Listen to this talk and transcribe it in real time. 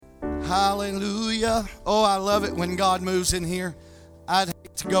Hallelujah. Oh, I love it when God moves in here. I'd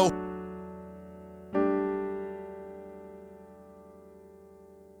hate to go.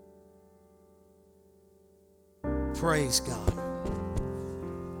 Praise God.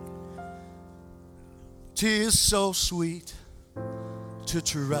 'Tis so sweet to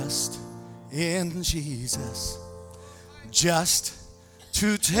trust in Jesus, just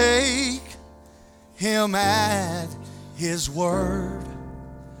to take Him at His word,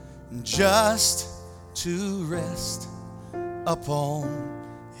 just to rest upon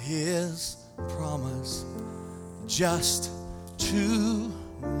His promise, just to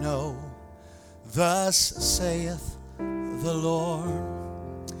know, thus saith the Lord.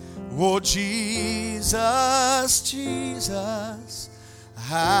 Oh, Jesus, Jesus,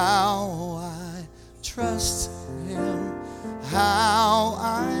 how I trust Him, how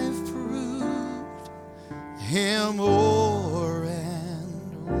I've proved Him o'er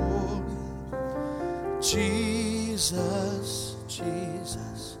and o'er. Jesus,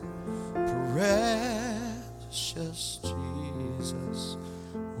 Jesus, precious Jesus,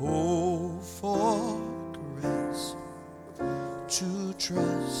 oh, for grace to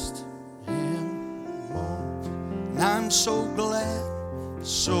trust Him more. And I'm so glad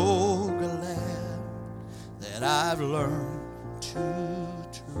that I've learned to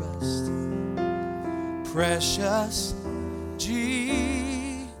trust precious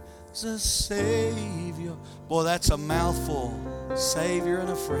Jesus, Savior. Boy, that's a mouthful. Savior and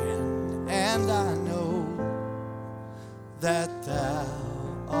a friend. And I know that Thou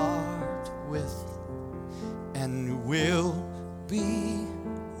art with and will be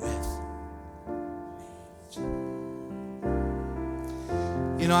with me.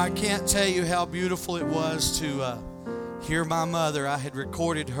 You know, I can't tell you how beautiful it was to hear my mother. I had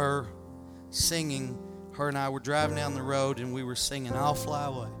recorded her singing. Her and I were driving down the road and we were singing I'll Fly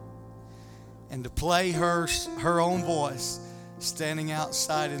Away. And to play her own voice standing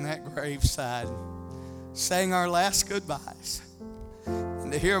outside in that graveside saying our last goodbyes.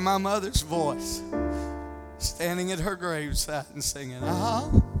 And to hear my mother's voice standing at her graveside and singing,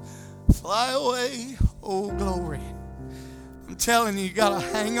 I'll fly away, oh glory. I'm telling you, you got to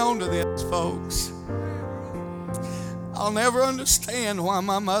hang on to this, folks. I'll never understand why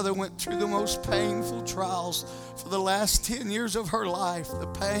my mother went through the most painful trials for the last 10 years of her life. The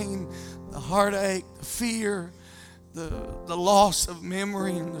pain, the heartache, the fear, the loss of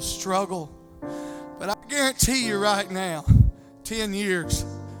memory and the struggle. But I guarantee you right now, 10 years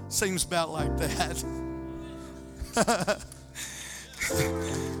seems about like that.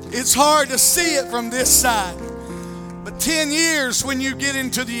 It's hard to see it from this side. But 10 years when you get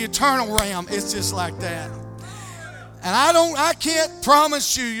into the eternal realm, it's just like that. And I can't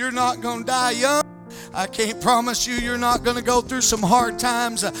promise you you're not going to die young. I can't promise you you're not going to go through some hard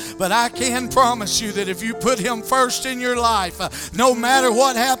times. But I can promise you that if you put Him first in your life, no matter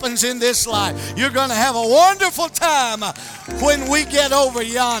what happens in this life, you're going to have a wonderful time when we get over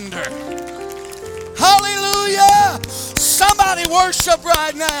yonder. Hallelujah! Somebody worship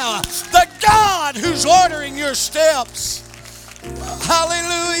right now the God who's ordering your steps.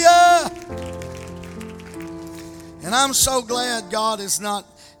 Hallelujah! And I'm so glad God is not,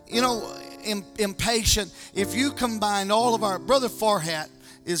 impatient. If you combine all of our, Brother Farhat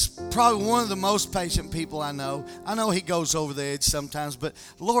is probably one of the most patient people I know. I know he goes over the edge sometimes, but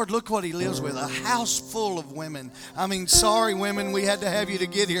Lord, look what he lives with. A house full of women. I mean, sorry women, we had to have you to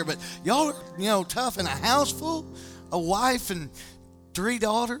get here, but y'all are, tough. In a house full, a wife and 3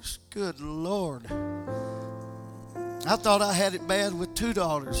 daughters. Good Lord. I thought I had it bad with 2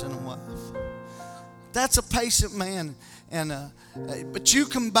 daughters and a wife. That's a patient man. And but you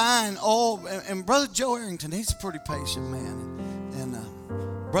combine all, and Brother Joe Arrington, he's a pretty patient man. And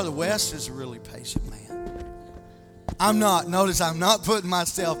Brother West is a really patient man. I'm not putting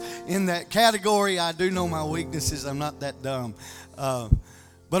myself in that category. I do know my weaknesses. I'm not that dumb.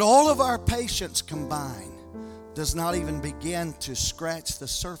 But all of our patience combined does not even begin to scratch the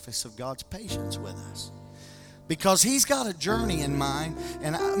surface of God's patience with us. Because He's got a journey in mind.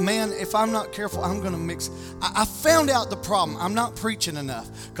 And man, if I'm not careful, I'm going to mix. I found out the problem. I'm not preaching enough.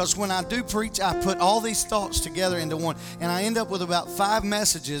 Because when I do preach, I put all these thoughts together into one. And I end up with about 5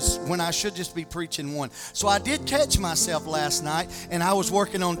 messages when I should just be preaching one. So I did catch myself last night. And I was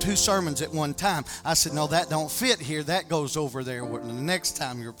working on 2 sermons at one time. I said, no, that don't fit here. That goes over there the next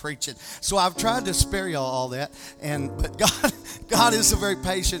time you're preaching. So I've tried to spare y'all all that. But God is a very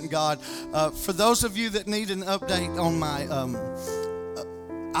patient God. For those of you that need an update on my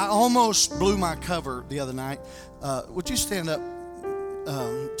I almost blew my cover the other night. Would you stand up,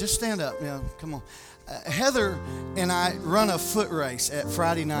 Just stand up. Yeah, come on. Heather and I run a foot race at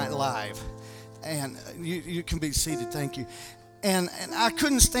Friday Night Live, and you can be seated. Thank you. And I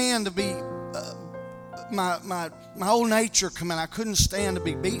couldn't stand to be my old nature come in. I couldn't stand to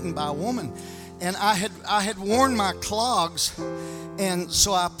be beaten by a woman, and I had worn my clogs, and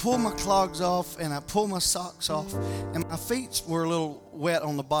so I pulled my clogs off and I pulled my socks off, and my feet were a little wet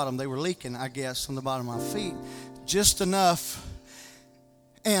on the bottom. They were leaking, I guess, on the bottom of my feet, just enough.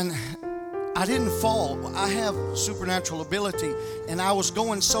 And I didn't fall. I have supernatural ability, and I was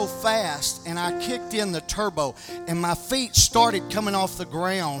going so fast, and I kicked in the turbo, and my feet started coming off the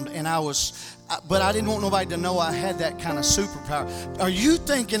ground, and but I didn't want nobody to know I had that kind of superpower. Are you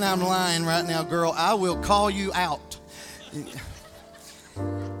thinking I'm lying right now, girl? I will call you out.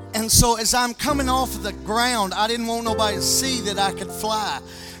 And so as I'm coming off of the ground, I didn't want nobody to see that I could fly.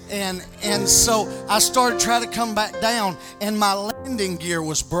 And so I started trying to come back down, and my landing gear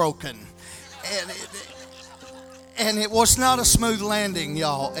was broken. And it was not a smooth landing,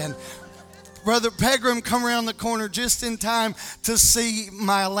 y'all. And Brother Pegram come around the corner just in time to see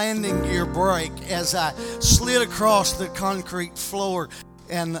my landing gear break as I slid across the concrete floor.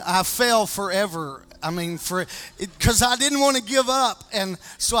 And I fell forever. Because I didn't want to give up. And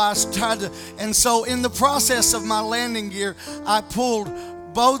so I tried to. And so in the process of my landing gear, I pulled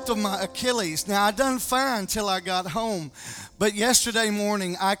both of my Achilles. Now, I done fine until I got home. But yesterday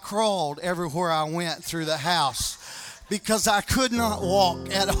morning, I crawled everywhere I went through the house because I could not walk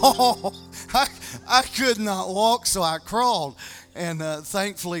at all. I could not walk, so I crawled. And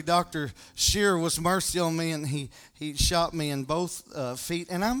thankfully, Dr. Shearer was mercy on me, and he shot me in both feet.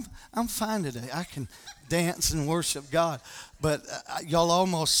 And I'm fine today. I can dance and worship God. But y'all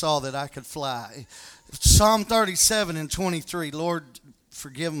almost saw that I could fly. Psalm 37 and 23, Lord,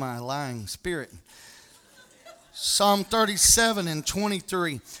 forgive my lying spirit. Psalm 37 and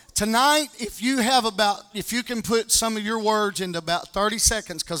 23. Tonight, if you can put some of your words into about 30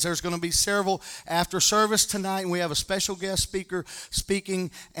 seconds, because there's going to be several after service tonight, and we have a special guest speaker speaking.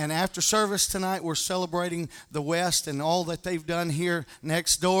 And after service tonight, we're celebrating the West and all that they've done here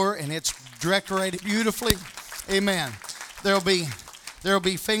next door, and it's decorated beautifully. Amen. There'll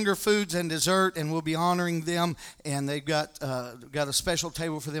be finger foods and dessert, and we'll be honoring them. And they've got a special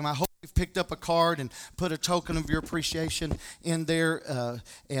table for them. I hope you've picked up a card and put a token of your appreciation in there.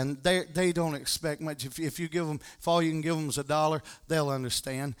 And they don't expect much. If you give them, if all you can give them is $1, they'll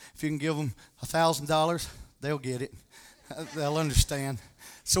understand. If you can give them $1,000, they'll get it. They'll understand.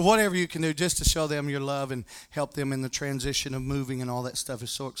 So whatever you can do just to show them your love and help them in the transition of moving and all that stuff is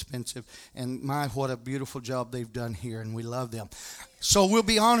so expensive. And what a beautiful job they've done here, and we love them. So we'll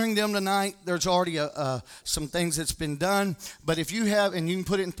be honoring them tonight. There's already some things that's been done. But if you have, and you can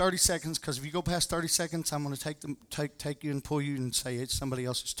put it in 30 seconds, because if you go past 30 seconds, I'm going to take you and pull you and say it's somebody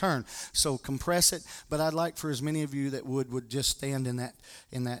else's turn. So compress it. But I'd like for as many of you that would just stand in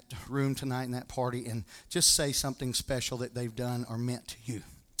that room tonight, in that party, and just say something special that they've done or meant to you.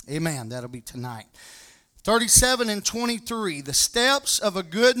 Amen. That'll be tonight. 37 and 23. The steps of a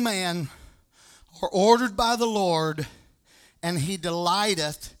good man are ordered by the Lord, and he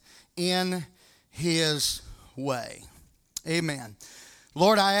delighteth in his way. Amen.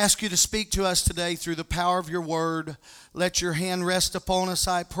 Lord, I ask you to speak to us today through the power of your word. Let your hand rest upon us,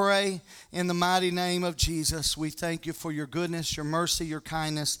 I pray, in the mighty name of Jesus. We thank you for your goodness, your mercy, your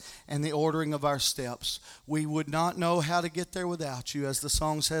kindness, and the ordering of our steps. We would not know how to get there without you. As the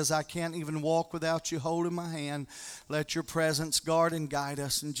song says, I can't even walk without you holding my hand. Let your presence guard and guide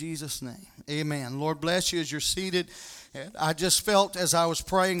us in Jesus' name. Amen. Lord, bless you as you're seated. I just felt as I was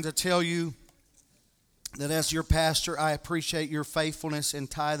praying to tell you that as your pastor, I appreciate your faithfulness in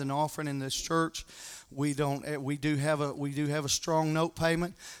tithe and offering in this church. We do have a strong note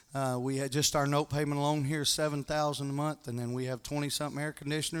payment. We had just our note payment alone here is $7,000 a month, and then we have 20-something air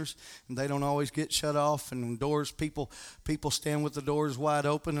conditioners, and they don't always get shut off. And doors, people stand with the doors wide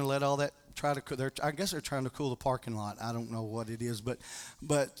open and let all that I guess they're trying to cool the parking lot. I don't know what it is, but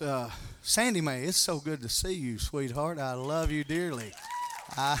Sandy Mae, it's so good to see you, sweetheart. I love you dearly.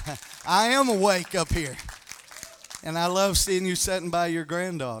 I am awake up here, and I love seeing you sitting by your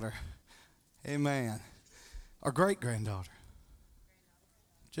granddaughter. Amen. Or great-granddaughter.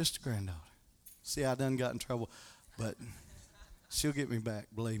 Just a granddaughter. See, I done got in trouble, but she'll get me back,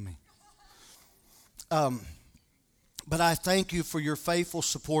 believe me. But I thank you for your faithful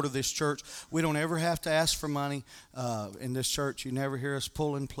support of this church. We don't ever have to ask for money in this church. You never hear us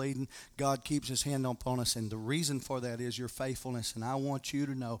pulling, pleading. God keeps his hand upon us, and the reason for that is your faithfulness. And I want you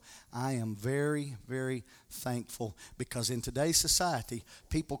to know I am very, very thankful, because in today's society,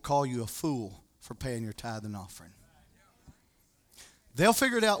 people call you a fool for paying your tithe and offering. They'll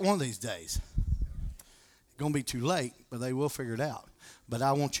figure it out one of these days. It's going to be too late, but they will figure it out. But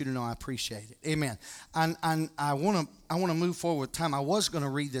I want you to know I appreciate it. Amen. And I want to move forward with time. I was going to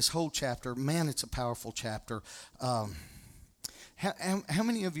read this whole chapter. Man, it's a powerful chapter. How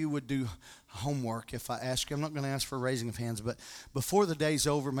many of you would do homework if I ask you? I'm not going to ask for a raising of hands, but before the day's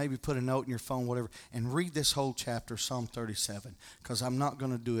over, maybe put a note in your phone, whatever, and read this whole chapter, Psalm 37, because I'm not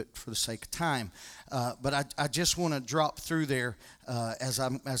going to do it for the sake of time. But I just want to drop through there as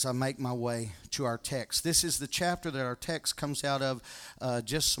I make my way to our text. This is the chapter that our text comes out of.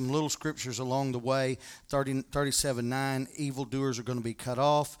 Just some little scriptures along the way. 37:9, evildoers are going to be cut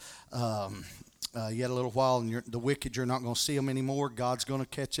off. Yet a little while, and the wicked, you're not going to see them anymore. God's going to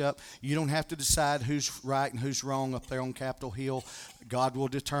catch up. You don't have to decide who's right and who's wrong up there on Capitol Hill. God will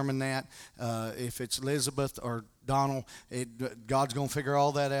determine that. If it's Elizabeth or Donald, God's going to figure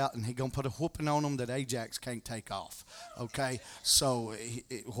all that out, and He's going to put a whooping on them that Ajax can't take off. Okay? So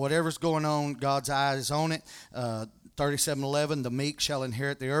whatever's going on, God's eye is on it. 37:11, the meek shall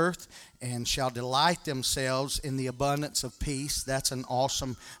inherit the earth and shall delight themselves in the abundance of peace. That's an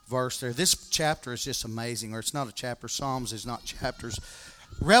awesome verse there. This chapter is just amazing, or it's not a chapter. Psalms is not chapters.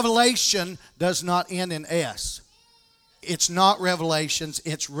 Revelation does not end in S. It's not Revelations,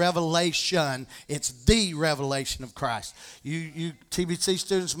 it's revelation. It's the revelation of Christ. You TBC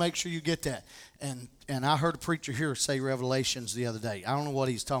students, make sure you get that. And I heard a preacher here say Revelations the other day. I don't know what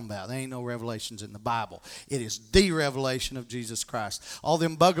he's talking about. There ain't no revelations in the Bible. It is the revelation of Jesus Christ. All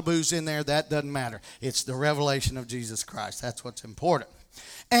them bugaboos in there, that doesn't matter. It's the revelation of Jesus Christ. That's what's important.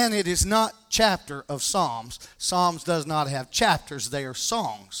 And it is not chapter of Psalms. Psalms does not have chapters. They are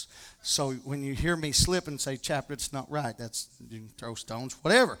songs. So when you hear me slip and say chapter, it's not right. That's, you can throw stones,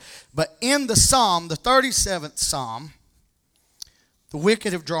 whatever. But in the Psalm, the 37th Psalm, the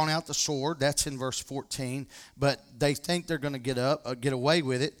wicked have drawn out the sword. That's in verse 14. But they think they're going to get away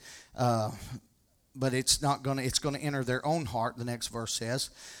with it. But it's not going to. It's going to enter their own heart. The next verse says,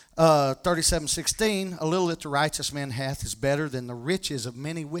 37:16. A little that the righteous man hath is better than the riches of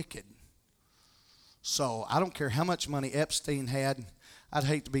many wicked. So I don't care how much money Epstein had. I'd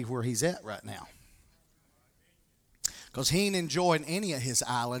hate to be where he's at right now, because he ain't enjoying any of his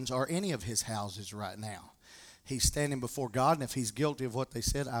islands or any of his houses right now. He's standing before God, and if he's guilty of what they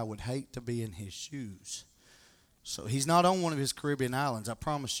said, I would hate to be in his shoes. So he's not on one of his Caribbean islands, I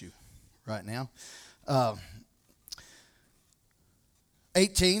promise you, right now.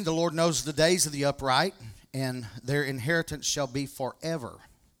 18, the Lord knows the days of the upright, and their inheritance shall be forever.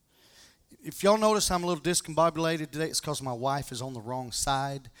 If y'all notice I'm a little discombobulated today, it's because my wife is on the wrong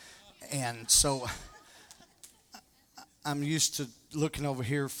side. And so I'm used to looking over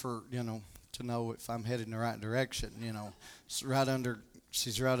here for, to know if I'm headed in the right direction.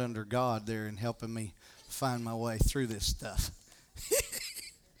 She's right under God there and helping me find my way through this stuff.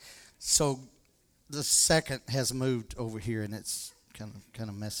 So the second has moved over here, and it's kind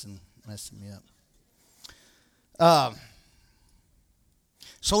of messing me up.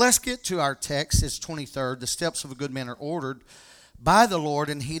 So let's get to our text. It's 23rd. The steps of a good man are ordered by the Lord,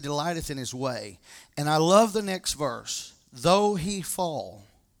 and he delighteth in his way. And I love the next verse. Though he fall.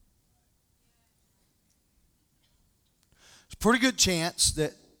 It's a pretty good chance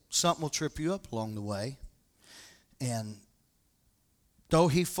that something will trip you up along the way. And though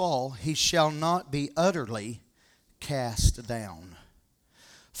he fall, he shall not be utterly cast down.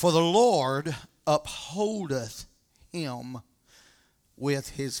 For the Lord upholdeth him with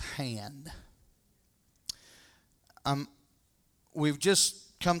his hand. We've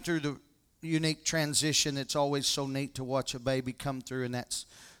just come through the unique transition. It's always so neat to watch a baby come through, and that's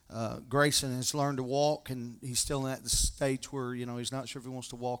Grayson has learned to walk, and he's still at the stage where he's not sure if he wants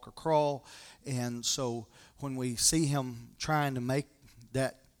to walk or crawl. And so when we see him trying to make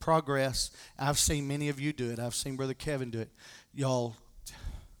that progress, I've seen many of you do it. I've seen Brother Kevin do it. Y'all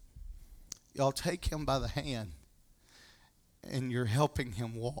take him by the hand, and you're helping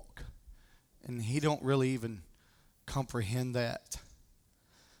him walk. And he don't really even comprehend that.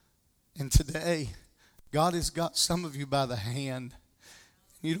 And today, God has got some of you by the hand.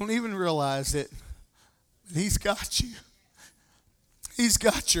 You don't even realize it, but he's got you. He's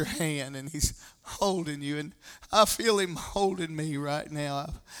got your hand, and he's holding you. And I feel him holding me right now.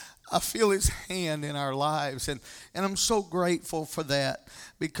 I feel his hand in our lives, and I'm so grateful for that,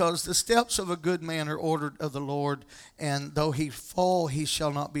 because the steps of a good man are ordered of the Lord, and though he fall, he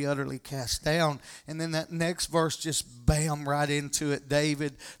shall not be utterly cast down. And then that next verse just bam right into it.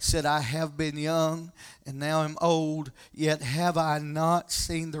 David said, I have been young, and now am old, yet have I not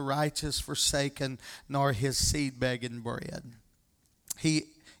seen the righteous forsaken, nor his seed begging bread. He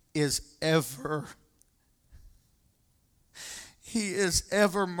is ever He is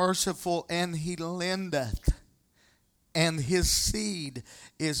ever merciful, and he lendeth, and his seed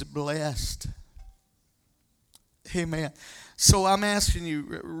is blessed. Amen. So I'm asking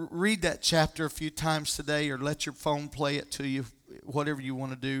you, read that chapter a few times today, or let your phone play it to you, whatever you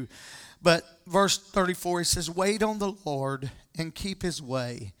want to do. But verse 34, he says, wait on the Lord and keep his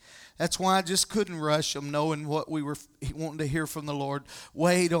way. That's why I just couldn't rush them, knowing what we were wanting to hear from the Lord.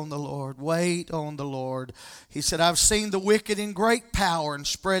 Wait on the Lord. Wait on the Lord. He said, I've seen the wicked in great power and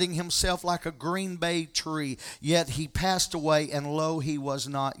spreading himself like a green bay tree. Yet he passed away, and lo, he was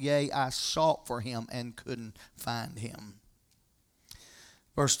not. Yea, I sought for him and couldn't find him.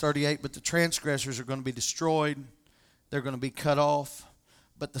 Verse 38, but the transgressors are going to be destroyed. They're going to be cut off.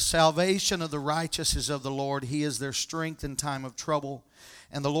 But the salvation of the righteous is of the Lord. He is their strength in time of trouble.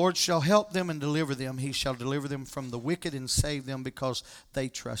 And the Lord shall help them and deliver them. He shall deliver them from the wicked and save them, because they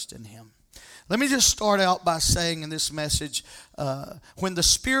trust in him. Let me just start out by saying in this message, when the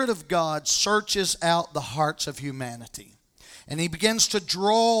Spirit of God searches out the hearts of humanity and he begins to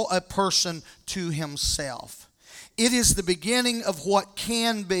draw a person to himself, it is the beginning of what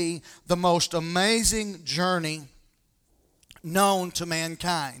can be the most amazing journey known to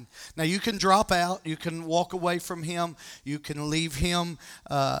mankind. Now, you can drop out, you can walk away from him, you can leave him,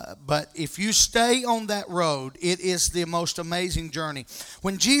 but if you stay on that road, it is the most amazing journey.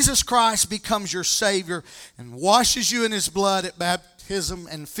 When Jesus Christ becomes your Savior and washes you in his blood at baptism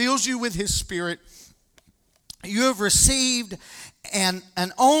and fills you with his Spirit, you have received an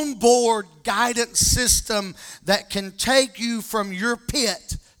onboard guidance system that can take you from your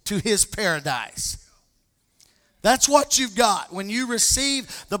pit to his paradise. That's what you've got. When you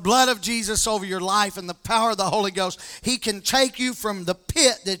receive the blood of Jesus over your life and the power of the Holy Ghost, he can take you from the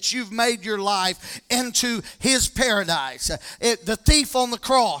pit that you've made your life into his paradise. The thief on the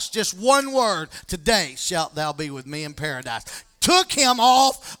cross, just one word, today shalt thou be with me in paradise, took him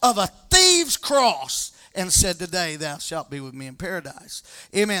off of a thief's cross and said, today thou shalt be with me in paradise.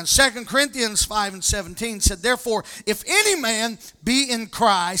 Amen. 2 Corinthians 5:17 said, therefore, if any man be in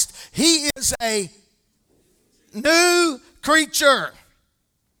Christ, he is a new creature.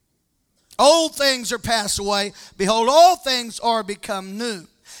 Old things are passed away. Behold, all things are become new.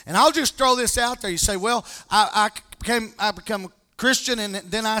 And I'll just throw this out there. You say, well, I became a Christian and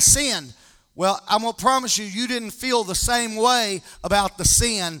then I sinned. Well, I'm going to promise you, you didn't feel the same way about the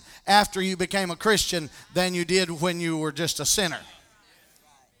sin after you became a Christian than you did when you were just a sinner.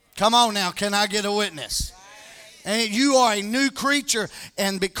 Come on now, can I get a witness? And you are a new creature,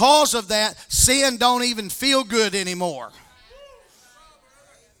 and because of that, sin don't even feel good anymore.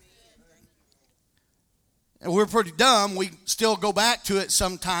 And we're pretty dumb. We still go back to it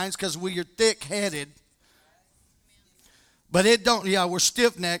sometimes because we are thick-headed. But it don't, we're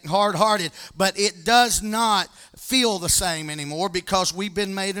stiff-necked, hard-hearted, but it does not feel the same anymore because we've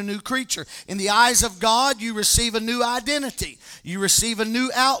been made a new creature. In the eyes of God, you receive a new identity. You receive a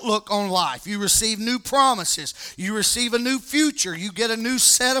new outlook on life. You receive new promises. You receive a new future. You get a new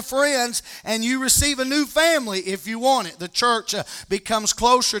set of friends, and you receive a new family if you want it. The church becomes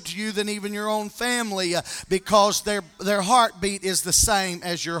closer to you than even your own family because their heartbeat is the same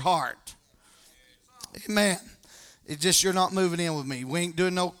as your heart. Amen. It's just you're not moving in with me. We ain't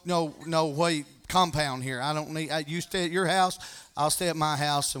doing no way compound here. I don't need. You stay at your house, I'll stay at my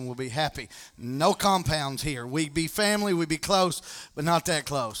house, and we'll be happy. No compounds here. We be family, we be close, but not that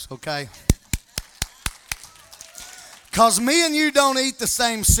close. Okay? Cause me and you don't eat the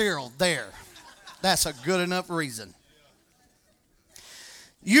same cereal. There, that's a good enough reason.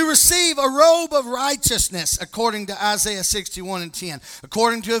 You receive a robe of righteousness according to Isaiah 61:10.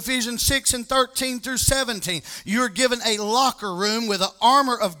 According to Ephesians 6:13 through 17, you are given a locker room with an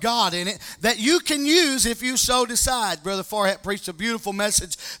armor of God in it that you can use if you so decide. Brother Farhat preached a beautiful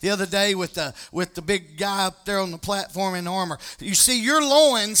message the other day with the big guy up there on the platform in armor. You see, your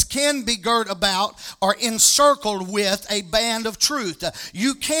loins can be girt about or encircled with a band of truth.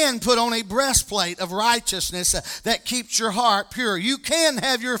 You can put on a breastplate of righteousness that keeps your heart pure. You can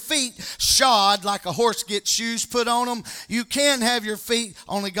have your feet shod like a horse gets shoes put on them. You can have your feet,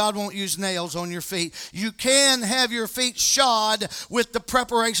 only God won't use nails on your feet. You can have your feet shod with the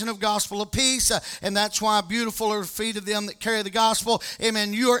preparation of gospel of peace, and that's why beautiful are the feet of them that carry the gospel.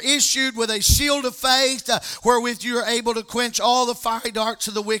 Amen. You are issued with a shield of faith wherewith you are able to quench all the fiery darts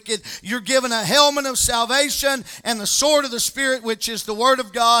of the wicked. You're given a helmet of salvation and the sword of the Spirit, which is the word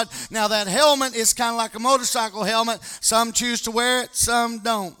of God. Now that helmet is kind of like a motorcycle helmet. Some choose to wear it, some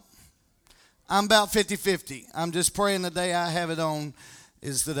don't. I'm about 50-50. I'm just praying the day I have it on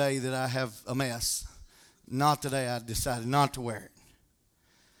is the day that I have a mess. Not the day I decided not to wear it.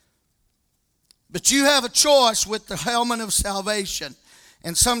 But you have a choice with the helmet of salvation.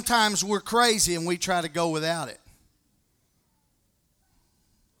 And sometimes we're crazy and we try to go without it.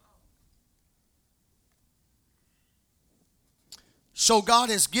 So God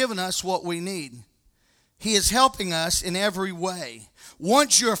has given us what we need. He is helping us in every way.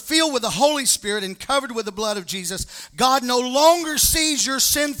 Once you're filled with the Holy Spirit and covered with the blood of Jesus, God no longer sees your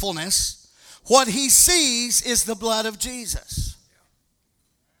sinfulness. What He sees is the blood of Jesus.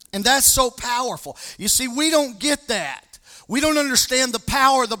 And that's so powerful. You see, we don't get that. We don't understand the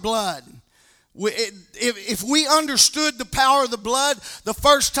power of the blood. If we understood the power of the blood, the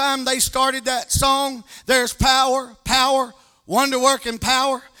first time they started that song, there's power, power, wonder-working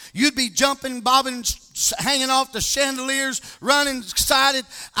power, you'd be jumping, bobbing, hanging off the chandeliers, running excited.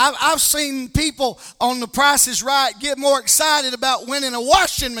 I've seen people on The Price is Right get more excited about winning a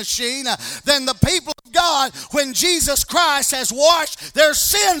washing machine than the people of God when Jesus Christ has washed their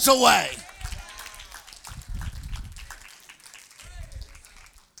sins away.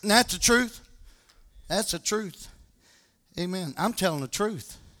 And that's the truth. That's the truth. Amen. I'm telling the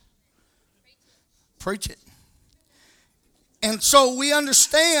truth. Preach it. And so we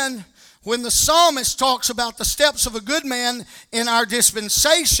understand when the psalmist talks about the steps of a good man in our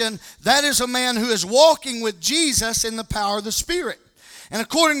dispensation, that is a man who is walking with Jesus in the power of the Spirit. And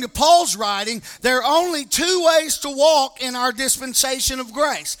according to Paul's writing, there are only two ways to walk in our dispensation of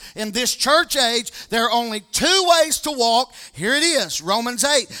grace. In this church age, there are only two ways to walk. Here it is, Romans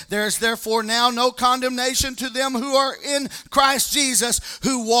 8. There is therefore now no condemnation to them who are in Christ Jesus,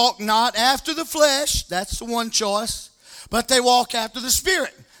 who walk not after the flesh. That's the one choice. But they walk after the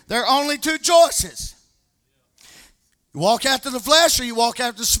Spirit. There are only two choices. You walk after the flesh or you walk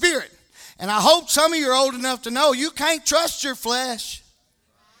after the Spirit. And I hope some of you are old enough to know you can't trust your flesh.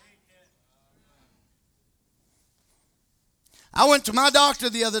 I went to my doctor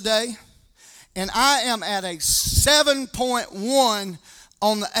the other day, and I am at a 7.1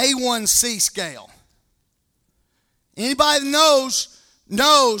 on the A1C scale. Anybody that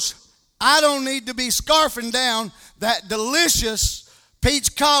knows I don't need to be scarfing down that delicious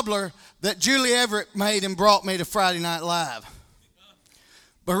peach cobbler that Julie Everett made and brought me to Friday Night Live.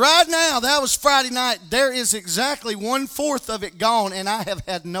 But right now, that was Friday night. There is exactly 1/4 of it gone, and I have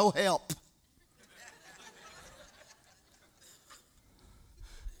had no help.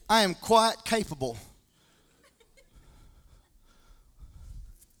 I am quite capable.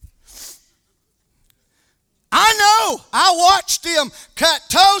 I know. I watched them cut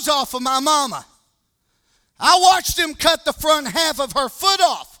toes off of my mama. I watched them cut the front half of her foot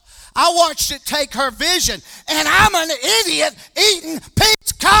off. I watched it take her vision. And I'm an idiot eating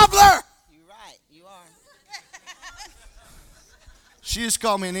peach cobbler. You're right. You are. She just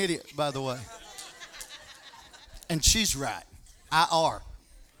called me an idiot, by the way. And she's right. I are.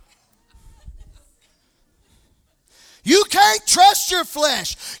 You can't trust your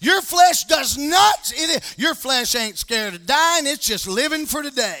flesh. Your flesh does not. Your flesh ain't scared of dying. It's just living for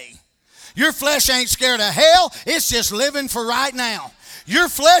today. Your flesh ain't scared of hell. It's just living for right now. Your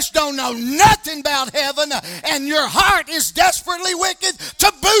flesh don't know nothing about heaven, and your heart is desperately wicked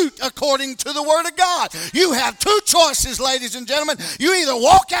to boot, according to the Word of God. You have two choices, ladies and gentlemen. You either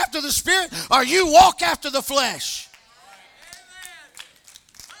walk after the Spirit or you walk after the flesh.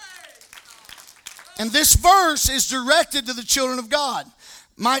 And this verse is directed to the children of God.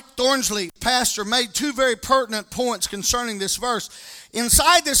 Mike Thornsley, pastor, made two very pertinent points concerning this verse.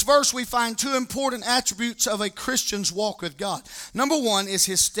 Inside this verse, we find two important attributes of a Christian's walk with God. Number one is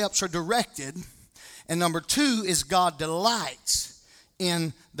his steps are directed. And number two is God delights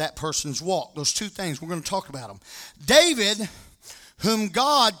in that person's walk. Those two things, we're going to talk about them. David, whom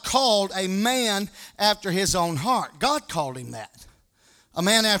God called a man after his own heart. God called him that. A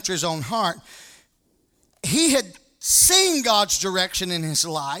man after his own heart. He had seen God's direction in his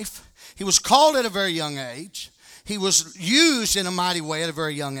life. He was called at a very young age. He was used in a mighty way at a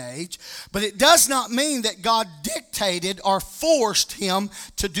very young age. But it does not mean that God dictated or forced him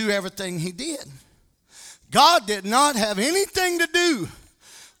to do everything he did. God did not have anything to do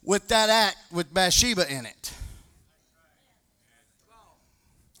with that act with Bathsheba in it.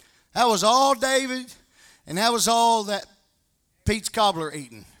 That was all David, and that was all that peach cobbler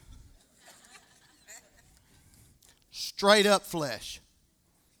eating. Straight up flesh.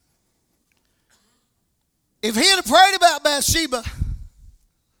 If he had prayed about Bathsheba,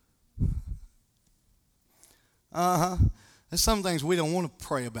 there's some things we don't want to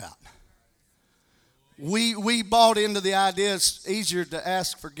pray about. We bought into the idea it's easier to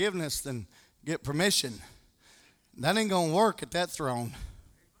ask forgiveness than get permission. That ain't going to work at that throne.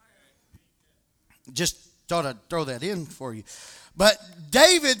 Just thought I'd throw that in for you. But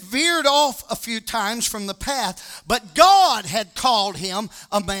David veered off a few times from the path, but God had called him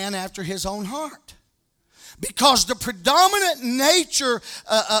a man after his own heart. Because the predominant nature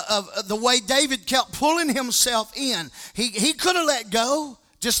of the way David kept pulling himself in, he could have let go,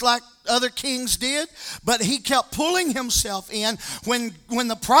 just like other kings did, but he kept pulling himself in. When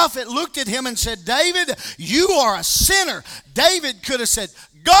the prophet looked at him and said, David, you are a sinner, David could have said,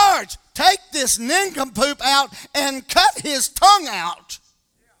 guards, take this nincompoop out and cut his tongue out.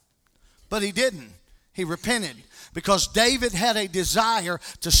 But he didn't. He repented because David had a desire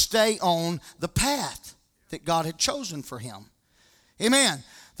to stay on the path that God had chosen for him. Amen.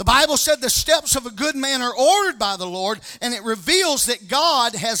 The Bible said the steps of a good man are ordered by the Lord, and it reveals that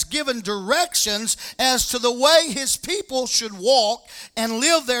God has given directions as to the way his people should walk and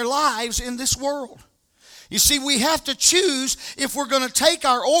live their lives in this world. You see, we have to choose if we're going to take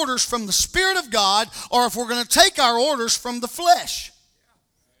our orders from the Spirit of God or if we're going to take our orders from the flesh.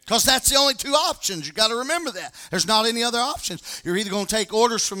 Because that's the only two options. You've got to remember that. There's not any other options. You're either going to take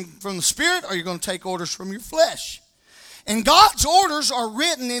orders from the Spirit or you're going to take orders from your flesh. And God's orders are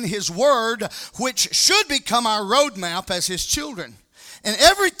written in His Word, which should become our roadmap as His children. And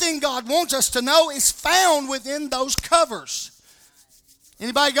everything God wants us to know is found within those covers.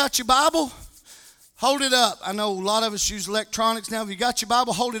 Anybody got your Bible? Hold it up. I know a lot of us use electronics now. If you got your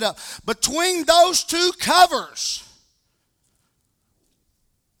Bible, hold it up. Between those two covers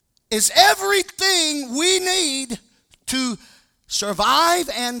is everything we need to survive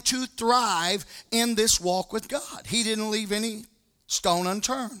and to thrive in this walk with God. He didn't leave any stone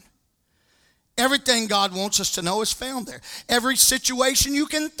unturned. Everything God wants us to know is found there. Every situation you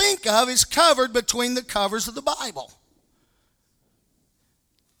can think of is covered between the covers of the Bible.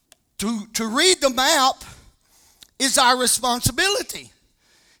 To read the map is our responsibility.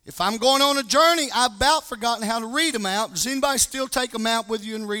 If I'm going on a journey, I've about forgotten how to read a map. Does anybody still take a map with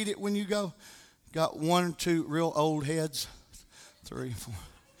you and read it when you go? Got one or two real old heads? 3, 4.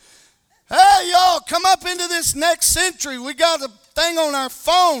 Hey, y'all, come up into this next century. We got a thing on our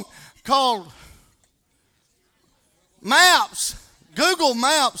phone called Maps, Google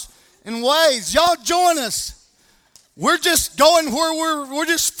Maps and Waze. Y'all join us. We're just going where we're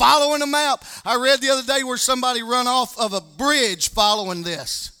just following a map. I read the other day where somebody run off of a bridge following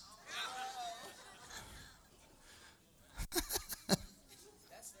this.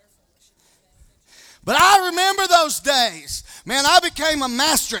 But I remember those days. Man, I became a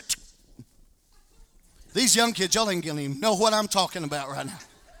master. These young kids, y'all ain't going to even know what I'm talking about right now.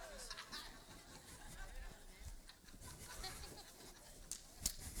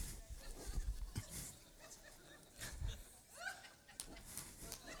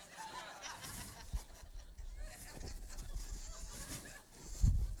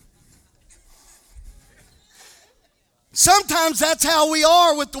 Sometimes that's how we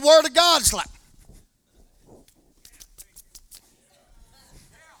are with the Word of God. It's like,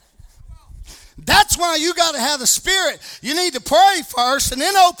 that's why you got to have the Spirit. You need to pray first and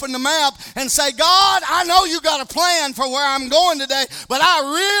then open the map and say, God, I know you got a plan for where I'm going today, but I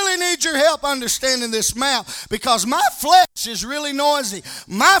really need your help understanding this map because my flesh is really noisy.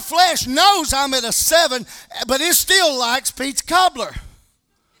 My flesh knows I'm at a 7, but it still likes Pete's cobbler.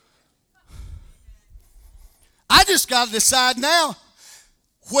 I just got to decide now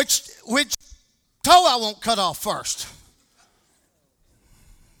which toe I won't cut off first.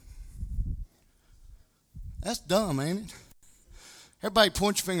 That's dumb, ain't it? Everybody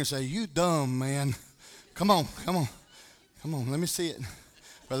point your finger and say, you dumb, man. Come on. Let me see it.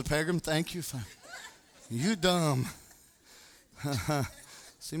 Brother Pegram, thank you. You dumb.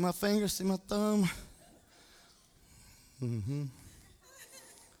 See my finger? See my thumb? Mm-hmm.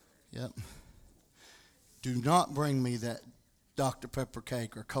 Yep. Do not bring me that Dr. Pepper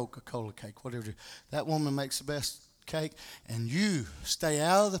cake or Coca-Cola cake, whatever. That woman makes the best cake, and you stay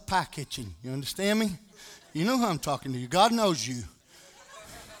out of the packaging. You understand me? You know who I'm talking to. You. God knows you.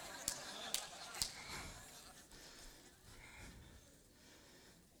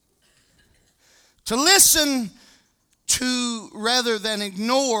 To listen to rather than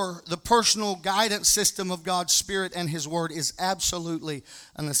ignore the personal guidance system of God's Spirit and His Word is absolutely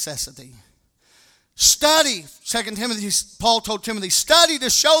a necessity. Study, 2 Timothy, Paul told Timothy, study to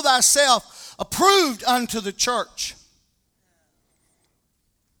show thyself approved unto the church.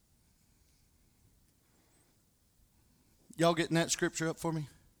 Y'all getting that scripture up for me?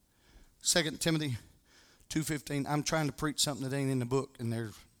 2 Timothy 2:15. I'm trying to preach something that ain't in the book, and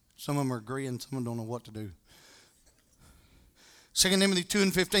some of them are agreeing, some of them don't know what to do. 2 Timothy 2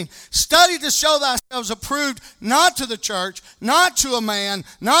 and 15. Study to show thyself approved, not to the church, not to a man,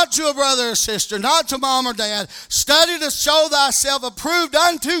 not to a brother or sister, not to mom or dad. Study to show thyself approved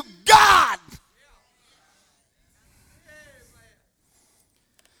unto God.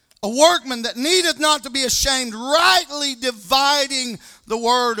 A workman that needeth not to be ashamed, rightly dividing the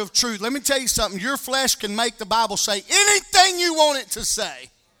word of truth. Let me tell you something. Your flesh can make the Bible say anything you want it to say.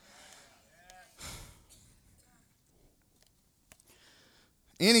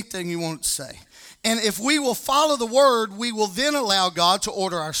 Anything you want it to say. And if we will follow the word, we will then allow God to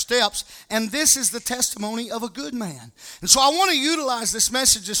order our steps. And this is the testimony of a good man. And so I want to utilize this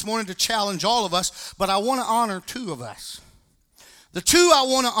message this morning to challenge all of us, but I want to honor two of us. The two I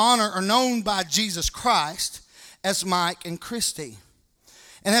want to honor are known by Jesus Christ as Mike and Christy.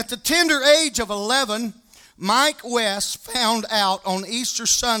 And at the tender age of 11, Mike West found out on Easter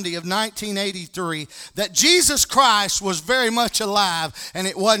Sunday of 1983 that Jesus Christ was very much alive, and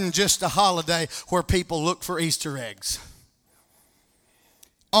it wasn't just a holiday where people look for Easter eggs.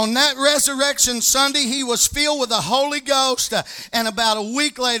 On that resurrection Sunday, he was filled with the Holy Ghost, and about a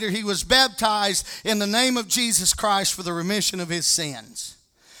week later, he was baptized in the name of Jesus Christ for the remission of his sins.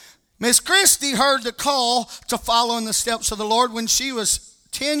 Miss Christie heard the call to follow in the steps of the Lord when she was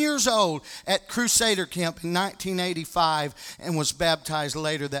 10 years old at Crusader Camp in 1985 and was baptized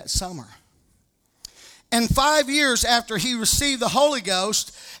later that summer. And 5 years after he received the Holy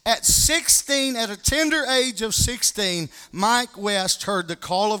Ghost, at a tender age of 16, Mike West heard the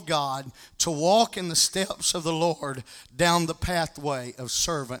call of God to walk in the steps of the Lord down the pathway of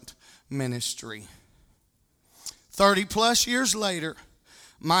servant ministry. 30 plus years later,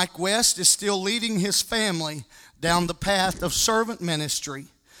 Mike West is still leading his family down the path of servant ministry.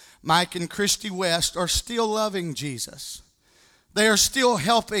 Mike and Christy West are still loving Jesus. They are still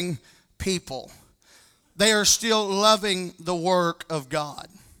helping people. They are still loving the work of God.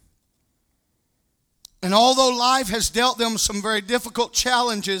 And although life has dealt them some very difficult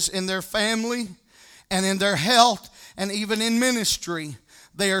challenges in their family and in their health and even in ministry,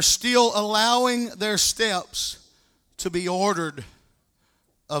 they are still allowing their steps to be ordered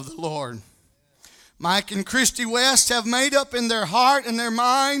of the Lord. Mike and Christy West have made up in their heart and their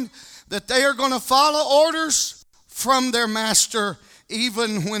mind that they are going to follow orders from their master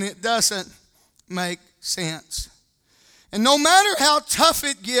even when it doesn't make sense. And no matter how tough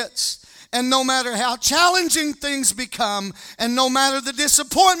it gets, and no matter how challenging things become, and no matter the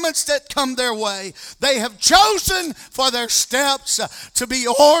disappointments that come their way, they have chosen for their steps to be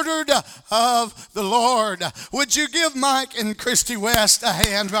ordered of the Lord. Would you give Mike and Christy West a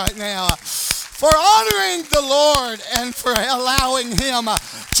hand right now for honoring the Lord and for allowing Him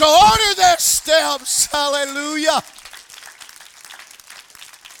to order their steps? Hallelujah.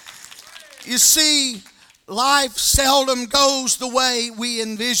 You see, life seldom goes the way we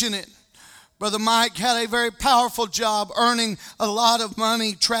envision it. Brother Mike had a very powerful job, earning a lot of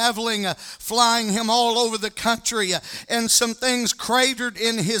money, traveling, flying him all over the country, and some things cratered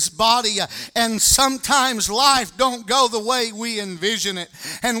in his body. And sometimes life don't go the way we envision it.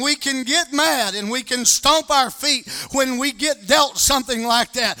 And we can get mad and we can stomp our feet when we get dealt something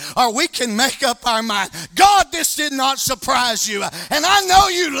like that. Or we can make up our mind, God, this did not surprise you. And I know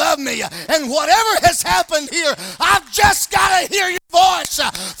you love me. And whatever has happened here, I've just got to hear your voice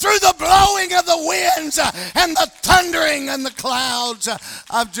through the blowing of the winds and the thundering and the clouds.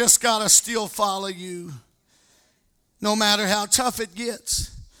 I've just got to still follow you. No matter how tough it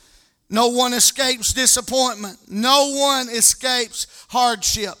gets. No one escapes disappointment. No one escapes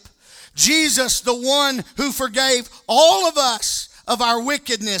hardship. Jesus, the one who forgave all of us of our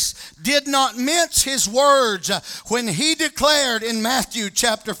wickedness, did not mince his words when he declared in Matthew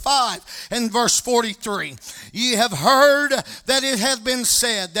chapter 5 and verse 43, ye have heard that it hath been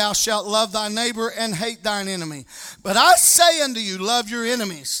said, thou shalt love thy neighbor and hate thine enemy. But I say unto you, love your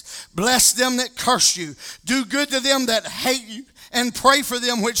enemies, bless them that curse you, do good to them that hate you, and pray for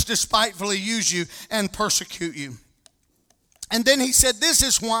them which despitefully use you and persecute you. And then he said, this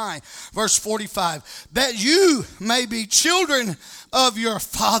is why, verse 45, that you may be children of your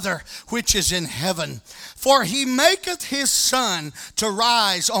Father which is in heaven. For he maketh his sun to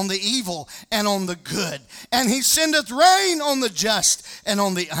rise on the evil and on the good. And he sendeth rain on the just and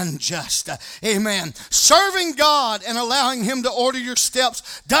on the unjust. Amen. Serving God and allowing him to order your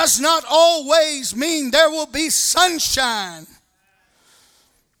steps does not always mean there will be sunshine.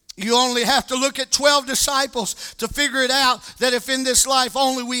 You only have to look at 12 disciples to figure it out that if in this life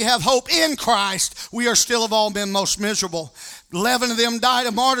only we have hope in Christ, we are still of all men most miserable. 11 of them died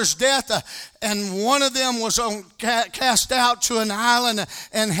a martyr's death, and one of them was cast out to an island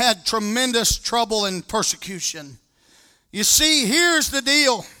and had tremendous trouble and persecution. You see, here's the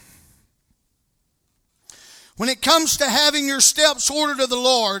deal. When it comes to having your steps ordered of the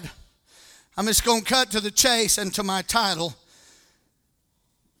Lord, I'm just going to cut to the chase and to my title.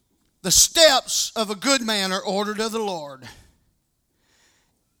 The steps of a good man are ordered of the Lord.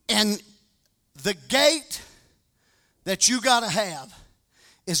 And the gate that you got to have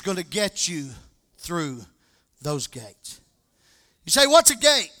is going to get you through those gates. You say, what's a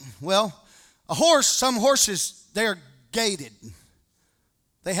gate? Well, a horse, some horses, they're gated.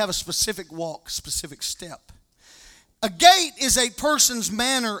 They have a specific walk, specific step. A gait is a person's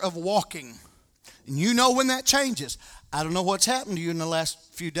manner of walking. And you know when that changes. I don't know what's happened to you in the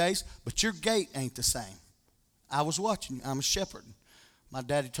last few days, but your gait ain't the same. I was watching you. I'm a shepherd. My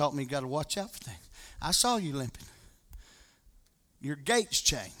daddy taught me you got to watch out for things. I saw you limping. Your gait's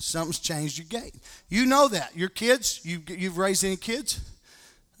changed. Something's changed your gait. You know that. Your kids, you've raised any kids?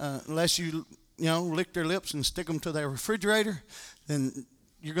 Unless you lick their lips and stick them to their refrigerator, then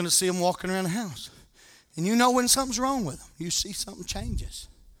you're going to see them walking around the house. And you know when something's wrong with them. You see something changes.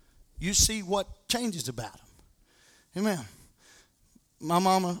 You see what changes about them. Amen. My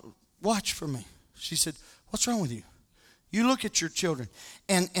mama watched for me. She said, what's wrong with you? You look at your children.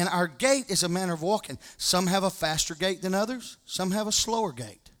 And our gait is a manner of walking. Some have a faster gait than others. Some have a slower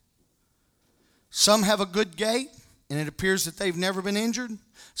gait. Some have a good gait, and it appears that they've never been injured.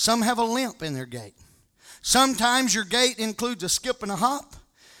 Some have a limp in their gait. Sometimes your gait includes a skip and a hop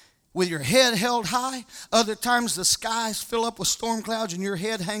with your head held high. Other times the skies fill up with storm clouds and your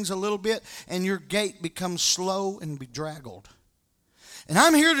head hangs a little bit and your gait becomes slow and bedraggled. And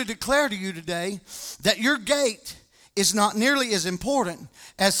I'm here to declare to you today that your gait is not nearly as important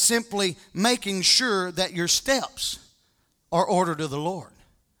as simply making sure that your steps are ordered of the Lord.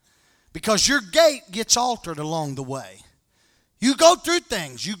 Because your gait gets altered along the way. You go through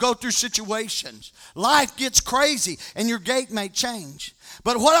things. You go through situations. Life gets crazy and your gait may change.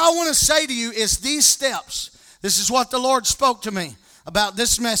 But what I want to say to you is these steps. This is what the Lord spoke to me about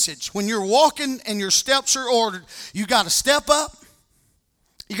this message. When you're walking and your steps are ordered, you got to step up.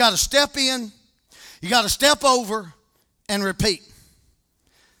 You got to step in. You got to step over and repeat.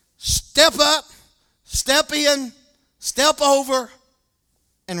 Step up, step in, step over,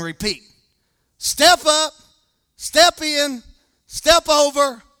 and repeat. Step up, step in, step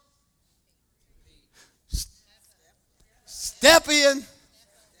over, step in,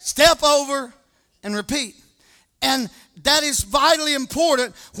 step over, and repeat. And that is vitally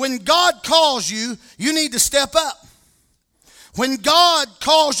important. When God calls you, you need to step up. When God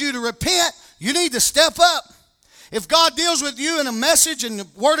calls you to repent, you need to step up. If God deals with you in a message and the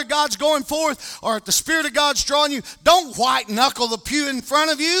Word of God's going forth, or if the Spirit of God's drawing you, don't white knuckle the pew in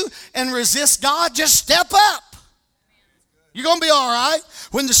front of you and resist God. Just step up. You're going to be all right.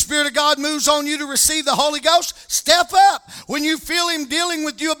 When the Spirit of God moves on you to receive the Holy Ghost, step up. When you feel Him dealing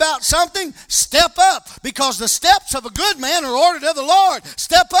with you about something, step up. Because the steps of a good man are ordered of the Lord.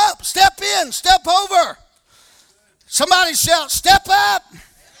 Step up, step in, step over. Somebody shout, step up.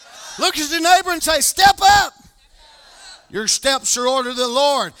 Look at your neighbor and say, step up. Your steps are ordered of the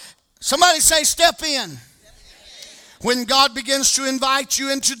Lord. Somebody say, step in. When God begins to invite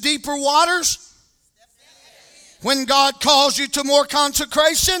you into deeper waters, when God calls you to more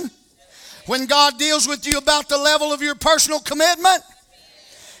consecration, when God deals with you about the level of your personal commitment,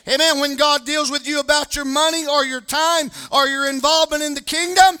 amen, when God deals with you about your money or your time or your involvement in the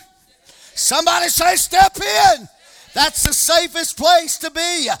kingdom, somebody say, step in. That's the safest place to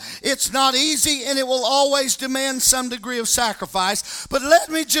be. It's not easy and it will always demand some degree of sacrifice. But let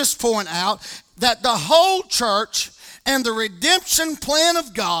me just point out that the whole church and the redemption plan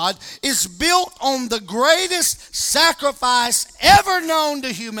of God is built on the greatest sacrifice ever known to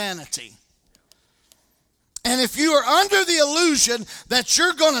humanity. And if you are under the illusion that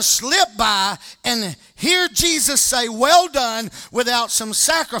you're going to slip by and hear Jesus say, well done, without some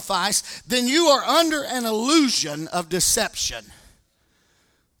sacrifice, then you are under an illusion of deception.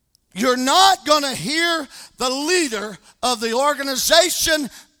 You're not going to hear the leader of the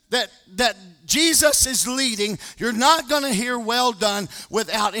organization that Jesus is leading. You're not going to hear well done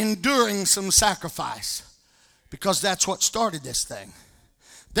without enduring some sacrifice. Because that's what started this thing.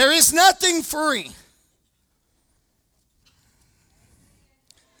 There is nothing free.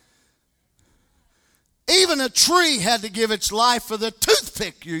 Even a tree had to give its life for the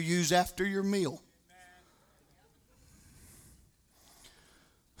toothpick you use after your meal.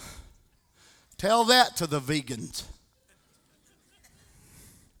 Tell that to the vegans.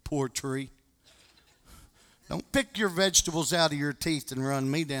 Poor tree. Don't pick your vegetables out of your teeth and run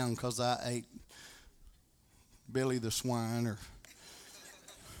me down because I ate Billy the swine or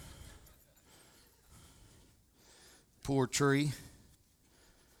Poor tree.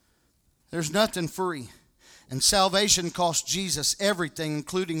 There's nothing free. And salvation cost Jesus everything,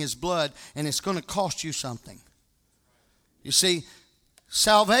 including his blood, and it's going to cost you something. You see,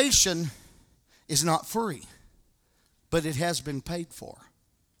 salvation is not free, but it has been paid for.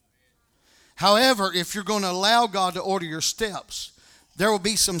 However, if you're going to allow God to order your steps, there will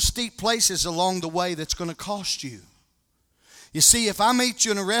be some steep places along the way that's going to cost you. You see, if I meet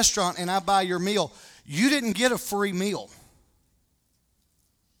you in a restaurant and I buy your meal, you didn't get a free meal.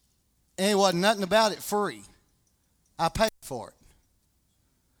 And it wasn't nothing about it free. I paid for it.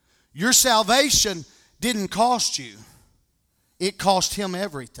 Your salvation didn't cost you. It cost him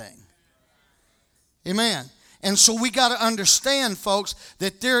everything. Amen. And so we got to understand, folks,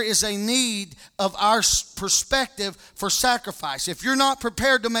 that there is a need of our perspective for sacrifice. If you're not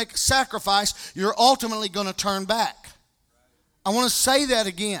prepared to make a sacrifice, you're ultimately going to turn back. I want to say that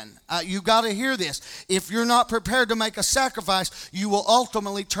again. You got to hear this. If you're not prepared to make a sacrifice, you will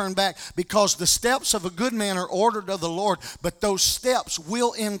ultimately turn back, because the steps of a good man are ordered of the Lord, but those steps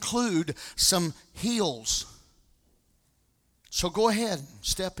will include some hills. So go ahead and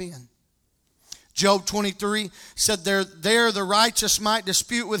step in. Job 23 said, there the righteous might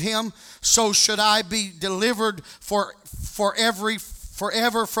dispute with him, so should I be delivered forever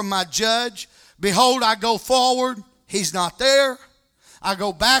from my judge. Behold, I go forward, he's not there. I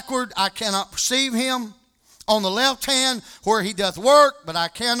go backward, I cannot perceive him. On the left hand where he doth work, but I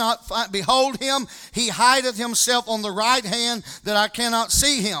cannot behold him. He hideth himself on the right hand, that I cannot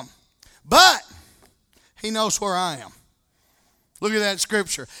see him. But he knows where I am. Look at that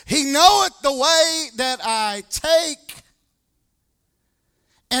scripture. He knoweth the way that I take.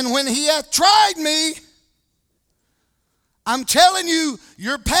 And when he hath tried me, I'm telling you,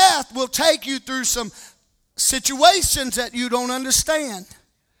 your path will take you through some situations that you don't understand.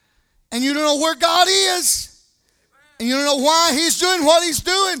 And you don't know where God is. And you don't know why he's doing what he's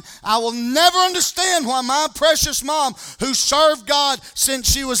doing. I will never understand why my precious mom, who served God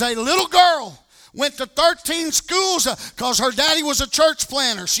since she was a little girl, went to 13 schools because her daddy was a church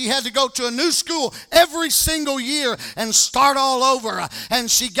planter. She had to go to a new school every single year and start all over.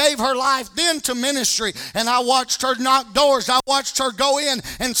 And she gave her life then to ministry. And I watched her knock doors. I watched her go in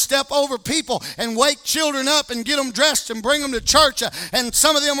and step over people and wake children up and get them dressed and bring them to church. And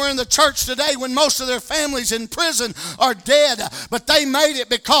some of them are in the church today when most of their families in prison are dead. But they made it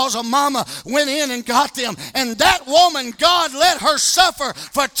because a mama went in and got them. And that woman, God let her suffer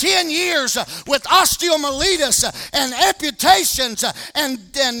for 10 years with osteomyelitis and amputations and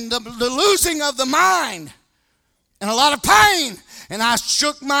the losing of the mind and a lot of pain. And I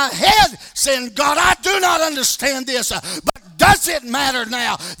shook my head saying, God, I do not understand this. But does it matter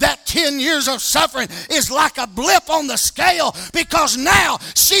now that 10 years of suffering is like a blip on the scale? Because now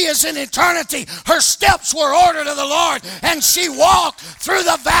she is in eternity. Her steps were ordered of the Lord, and she walked through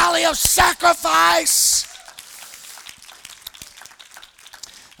the valley of sacrifice.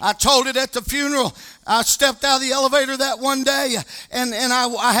 I told it at the funeral. I stepped out of the elevator that one day, and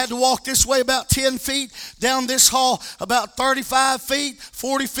I had to walk this way about 10 feet, down this hall about 35 feet,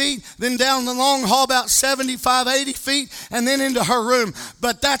 40 feet, then down the long hall about 75, 80 feet, and then into her room.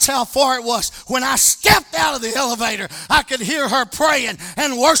 But that's how far it was. When I stepped out of the elevator, I could hear her praying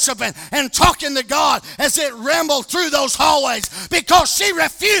and worshiping and talking to God as it rambled through those hallways, because she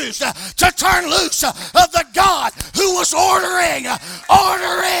refused to turn loose of the God who was ordering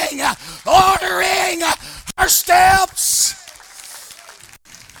her steps.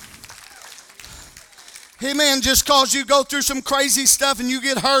 Amen. Just cause you go through some crazy stuff and you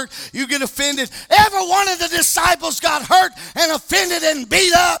get hurt, you get offended. Every one of the disciples got hurt and offended and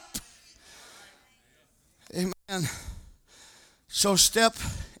beat up. Amen. So step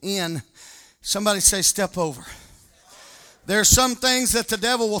in. Somebody say step over. There are some things that the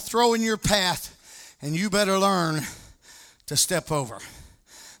devil will throw in your path, and you better learn to step over.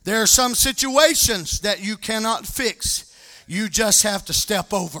 There are some situations that you cannot fix. You just have to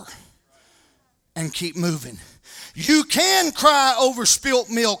step over and keep moving. You can cry over spilt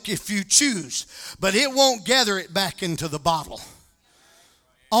milk if you choose, but it won't gather it back into the bottle.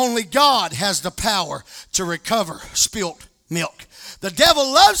 Only God has the power to recover spilt milk. The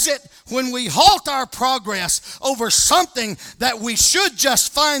devil loves it when we halt our progress over something that we should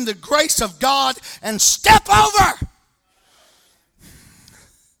just find the grace of God and step over.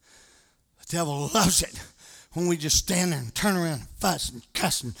 The devil loves it when we just stand there and turn around and fuss and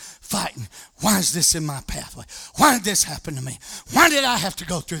cuss and fight. And why is this in my pathway? Why did this happen to me? Why did I have to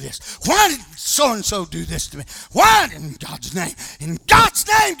go through this? Why did so-and-so do this to me? Why, in God's name,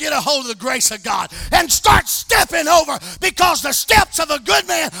 get a hold of the grace of God and start stepping over, because the steps of a good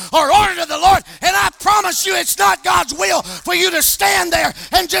man are ordered of the Lord. And I promise you, it's not God's will for you to stand there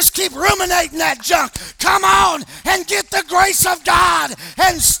and just keep ruminating that junk. Come on and get the grace of God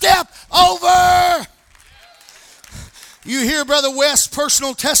and step over. You hear Brother West's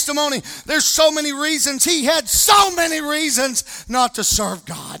personal testimony. There's so many reasons. He had so many reasons not to serve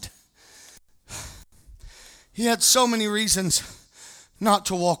God. He had so many reasons not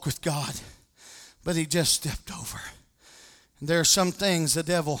to walk with God, but he just stepped over. And there are some things the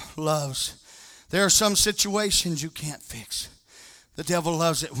devil loves. There are some situations you can't fix. The devil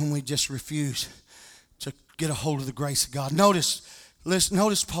loves it when we just refuse to get a hold of the grace of God. Notice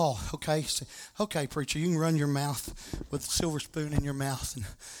Paul, okay? Okay, preacher, you can run your mouth with a silver spoon in your mouth and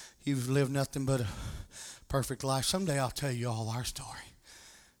you've lived nothing but a perfect life. Someday I'll tell you all our story.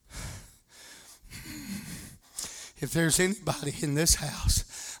 If there's anybody in this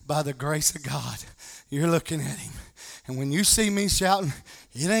house, by the grace of God, you're looking at him. And when you see me shouting,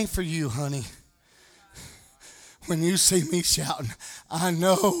 it ain't for you, honey. When you see me shouting, I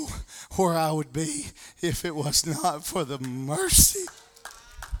know where I would be if it was not for the mercy.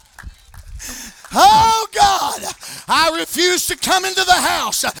 Oh God, I refuse to come into the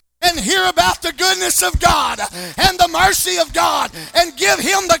house and hear about the goodness of God and the mercy of God and give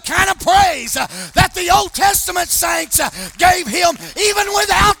him the kind of praise that the Old Testament saints gave him even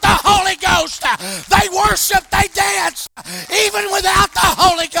without the Holy Ghost. They worshiped, they danced even without the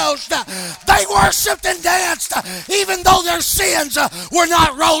Holy Ghost. They worshiped and danced even though their sins were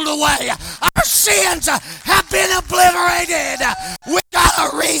not rolled away. Our sins have been obliterated. We got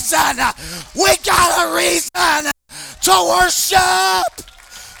a reason. We got a reason to worship.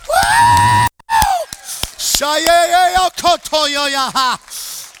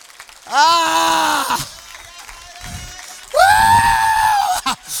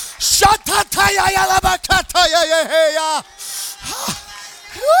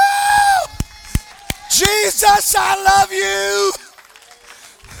 Jesus, I love you.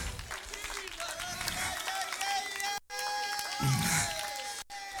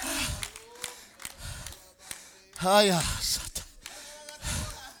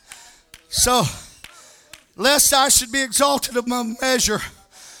 So, lest I should be exalted above measure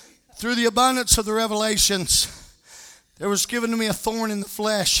through the abundance of the revelations, there was given to me a thorn in the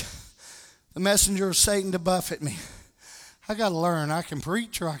flesh, the messenger of Satan to buffet me. I got to learn. I can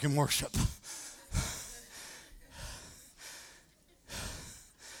preach or I can worship.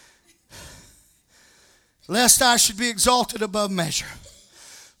 Lest I should be exalted above measure.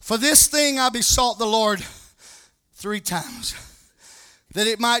 For this thing I besought the Lord 3 times, that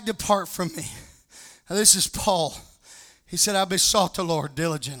it might depart from me. Now this is Paul. He said, I besought the Lord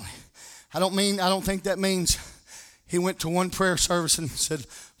diligently. I don't think that means he went to one prayer service and said,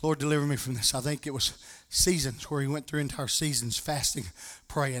 Lord, deliver me from this. I think it was seasons where he went through entire seasons fasting,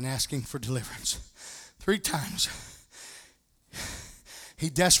 praying, asking for deliverance. 3 times. He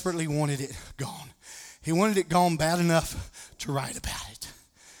desperately wanted it gone. He wanted it gone bad enough to write about it.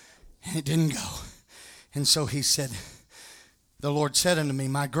 And it didn't go. And so he said, the Lord said unto me,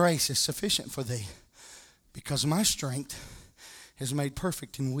 my grace is sufficient for thee, because my strength is made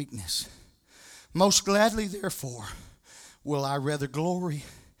perfect in weakness. Most gladly, therefore, will I rather glory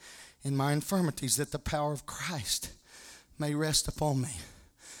in my infirmities, that the power of Christ may rest upon me.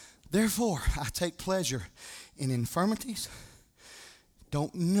 Therefore, I take pleasure in infirmities.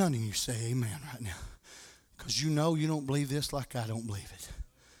 Don't none of you say amen right now, because you know you don't believe this like I don't believe it.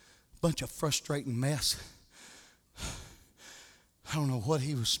 Bunch of frustrating mess. I don't know what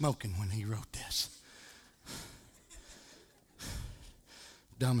he was smoking when he wrote this.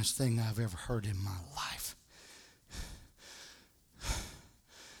 Dumbest thing I've ever heard in my life.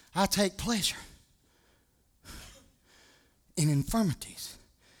 I take pleasure in infirmities,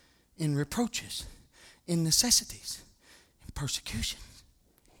 in reproaches, in necessities, in persecutions,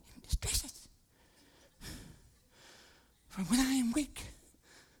 in distresses. For when I am weak,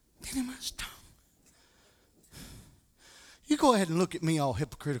 then am I strong. You go ahead and look at me all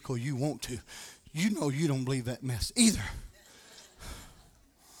hypocritical you want to. You know you don't believe that mess either.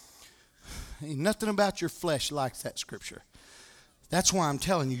 Ain't nothing about your flesh likes that scripture. That's why I'm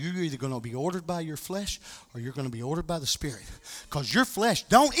telling you, you're either going to be ordered by your flesh or you're going to be ordered by the Spirit. Because your flesh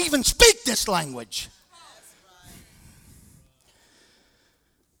don't even speak this language.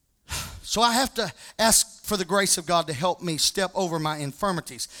 So I have to ask for the grace of God to help me step over my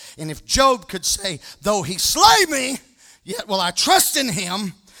infirmities. And if Job could say, though he slay me, yet will I trust in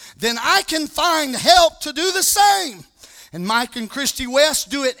him, then I can find help to do the same. And Mike and Christy West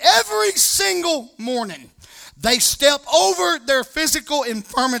do it every single morning. They step over their physical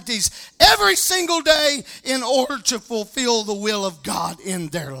infirmities every single day in order to fulfill the will of God in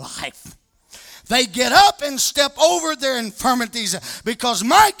their life. They get up and step over their infirmities because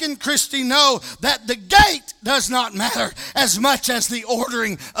Mike and Christy know that the gait does not matter as much as the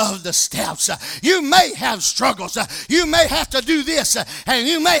ordering of the steps. You may have struggles. You may have to do this and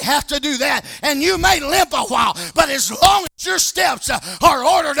you may have to do that and you may limp a while. But as long as your steps are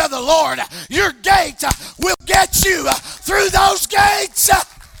ordered of the Lord, your gait will get you through those gates.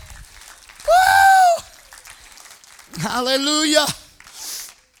 Woo! Hallelujah.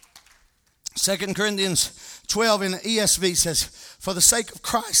 2 Corinthians 12 in the ESV says, for the sake of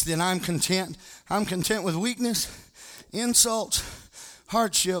Christ, then I'm content. I'm content with weakness, insults,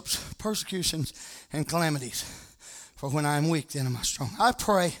 hardships, persecutions, and calamities. For when I am weak, then am I strong. I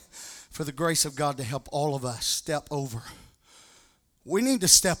pray for the grace of God to help all of us step over. We need to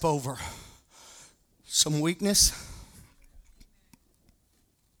step over some weakness.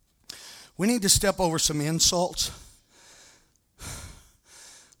 We need to step over some insults,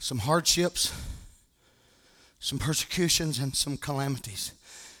 some hardships, some persecutions, and some calamities.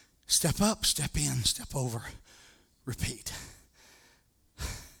 Step up, step in, step over, repeat.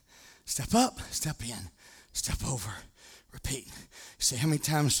 Step up, step in, step over, repeat. You say, how many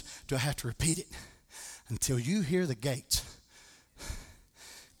times do I have to repeat it? Until you hear the gates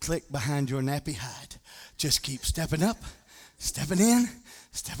click behind your nappy hide. Just keep stepping up, stepping in,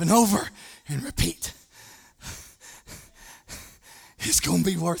 stepping over, and repeat. It's going to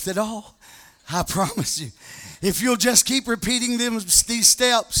be worth it all. I promise you. If you'll just keep repeating these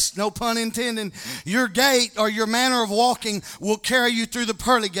steps, no pun intended, your gait or your manner of walking will carry you through the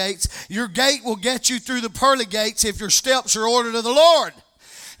pearly gates. Your gait will get you through the pearly gates if your steps are ordered of the Lord.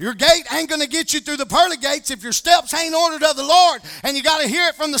 Your gait ain't going to get you through the pearly gates if your steps ain't ordered of the Lord. And you got to hear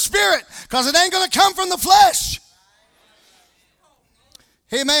it from the Spirit because it ain't going to come from the flesh.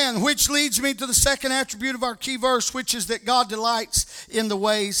 Amen. Which leads me to the second attribute of our key verse, which is that God delights in the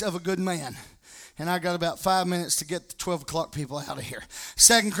ways of a good man. And I got about 5 minutes to get the 12 o'clock people out of here.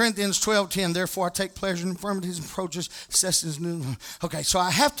 2 Corinthians 12:10. Therefore I take pleasure in infirmities and approaches, necessities. Okay, so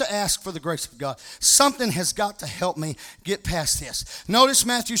I have to ask for the grace of God. Something has got to help me get past this. Notice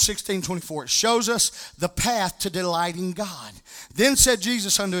Matthew 16:24. It shows us the path to delighting God. Then said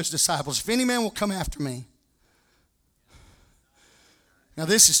Jesus unto his disciples, if any man will come after me. Now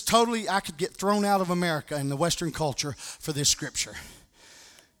this is totally, I could get thrown out of America in the Western culture for this scripture.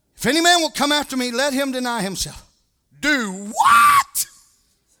 If any man will come after me, let him deny himself. Do what?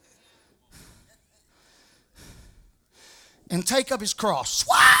 And take up his cross.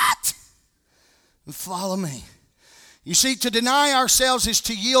 What? And follow me. You see, to deny ourselves is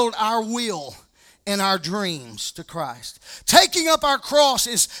to yield our will and our dreams to Christ. Taking up our cross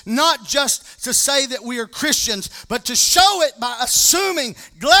is not just to say that we are Christians, but to show it by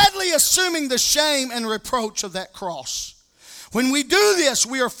gladly assuming the shame and reproach of that cross. When we do this,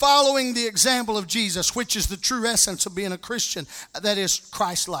 we are following the example of Jesus, which is the true essence of being a Christian, that is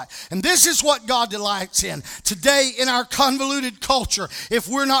Christ-like. And this is what God delights in. Today, in our convoluted culture, if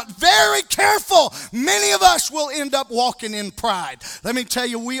we're not very careful, many of us will end up walking in pride. Let me tell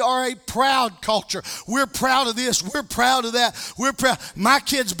you, we are a proud culture. We're proud of this. We're proud of that. We're proud. My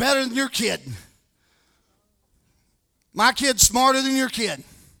kid's better than your kid. My kid's smarter than your kid.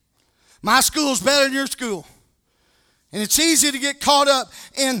 My school's better than your school. And it's easy to get caught up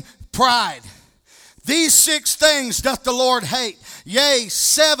in pride. These 6 things doth the Lord hate. Yea,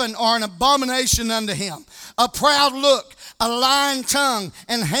 7 are an abomination unto him. A proud look, a lying tongue,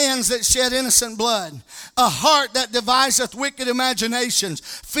 and hands that shed innocent blood. A heart that deviseth wicked imaginations.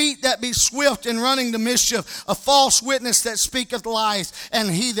 Feet that be swift in running to mischief. A false witness that speaketh lies.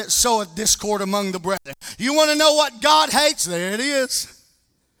 And he that soweth discord among the brethren. You want to know what God hates? There it is.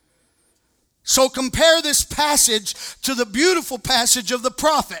 So compare this passage to the beautiful passage of the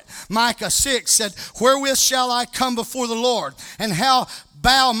prophet. Micah 6 said, wherewith shall I come before the Lord, and how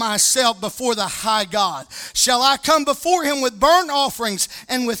bow myself before the high God? Shall I come before him with burnt offerings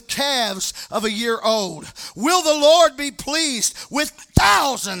and with calves of a year old? Will the Lord be pleased with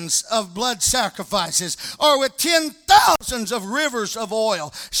thousands of blood sacrifices, or with 10,000s of rivers of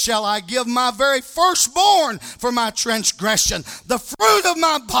oil shall I give my very firstborn for my transgression, the fruit of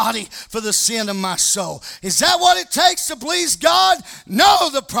my body for the sin of my soul. Is that what it takes to please God? No,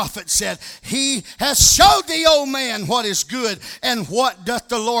 the prophet said, He has showed thee, O man, what is good, and what doth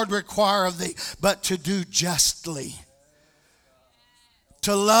the Lord require of thee, but to do justly,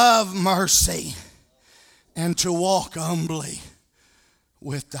 to love mercy, and to walk humbly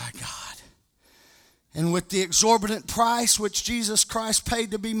with thy God. And with the exorbitant price which Jesus Christ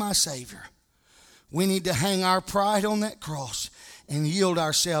paid to be my Savior, we need to hang our pride on that cross and yield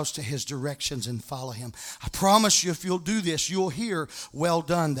ourselves to His directions and follow Him. I promise you, if you'll do this, you'll hear, well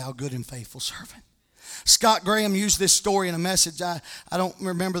done, thou good and faithful servant. Scott Graham used this story in a message. I don't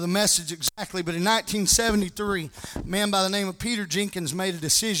remember the message exactly, but in 1973, a man by the name of Peter Jenkins made a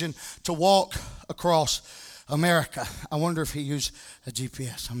decision to walk across America. I wonder if he used a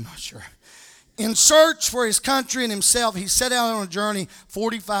GPS. I'm not sure. In search for his country and himself, he set out on a journey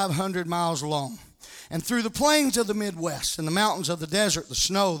 4,500 miles long. And through the plains of the Midwest and the mountains of the desert, the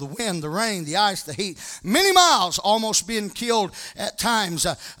snow, the wind, the rain, the ice, the heat, many miles, almost being killed at times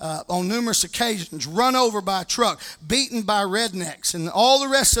on numerous occasions, run over by a truck, beaten by rednecks, and all the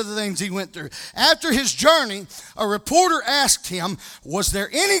rest of the things he went through. After his journey, a reporter asked him, was there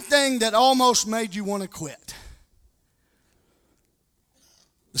anything that almost made you want to quit?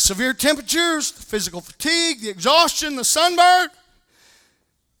 The severe temperatures, the physical fatigue, the exhaustion, the sunburn.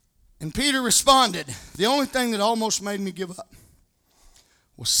 And Peter responded, the only thing that almost made me give up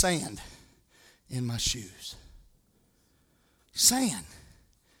was sand in my shoes. Sand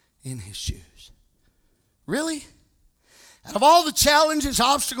in his shoes. Really? Out of all the challenges,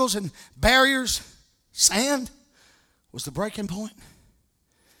 obstacles, and barriers, sand was the breaking point.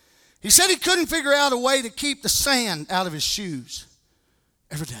 He said he couldn't figure out a way to keep the sand out of his shoes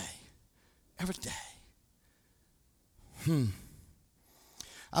every day. Every day.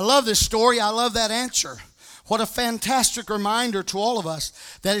 I love this story. I love that answer. What a fantastic reminder to all of us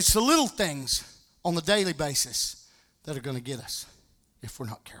that it's the little things on the daily basis that are going to get us if we're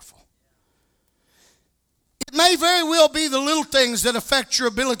not careful. It may very well be the little things that affect your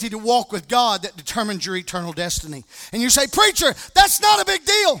ability to walk with God that determines your eternal destiny. And you say, preacher, that's not a big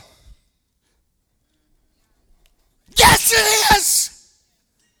deal. Yes, it is.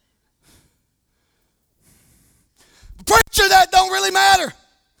 Preacher, that don't really matter.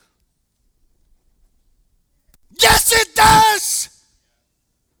 Yes, it does.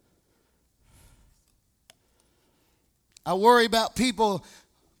 I worry about people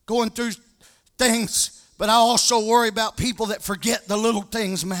going through things, but I also worry about people that forget the little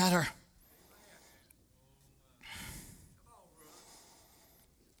things matter.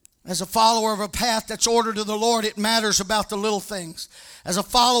 As a follower of a path that's ordered to the Lord, it matters about the little things. As a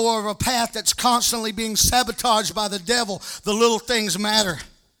follower of a path that's constantly being sabotaged by the devil, the little things matter.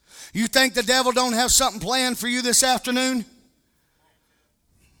 You think the devil don't have something planned for you this afternoon?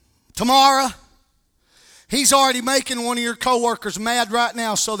 Tomorrow? He's already making one of your coworkers mad right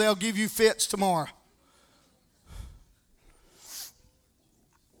now, so they'll give you fits tomorrow.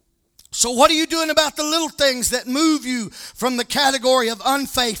 So what are you doing about the little things that move you from the category of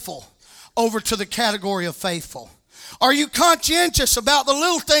unfaithful over to the category of faithful? Are you conscientious about the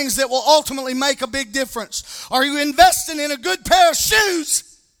little things that will ultimately make a big difference? Are you investing in a good pair of shoes?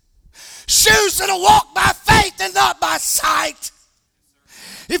 Shoes that'll walk by faith and not by sight.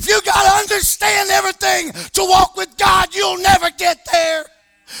 If you got to understand everything to walk with God, you'll never get there.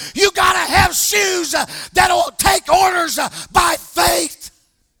 You got to have shoes that'll take orders by faith.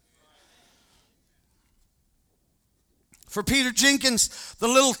 For Peter Jenkins, the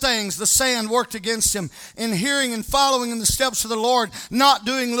little things, the sand worked against him. In hearing and following in the steps of the Lord, not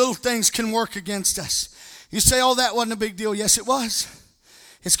doing little things can work against us. You say, oh, that wasn't a big deal. Yes, it was.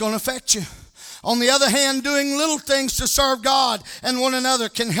 It's going to affect you. On the other hand, doing little things to serve God and one another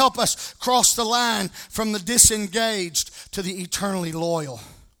can help us cross the line from the disengaged to the eternally loyal.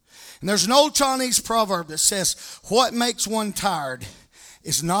 And there's an old Chinese proverb that says, what makes one tired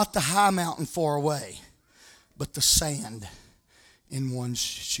is not the high mountain far away, but the sand in one's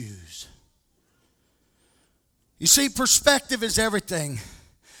shoes. You see, perspective is everything.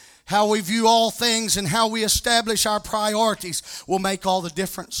 How we view all things and how we establish our priorities will make all the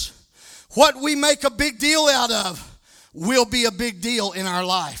difference. What we make a big deal out of will be a big deal in our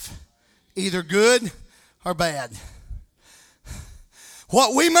life, either good or bad.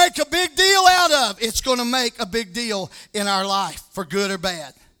 What we make a big deal out of, it's going to make a big deal in our life, for good or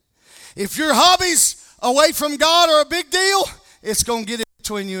bad. If your hobbies away from God are a big deal, it's going to get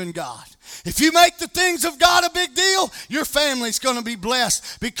between you and God. If you make the things of God a big deal, your family's going to be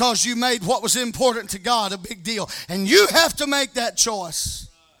blessed because you made what was important to God a big deal. And you have to make that choice.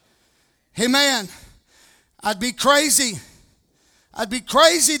 Amen. I'd be crazy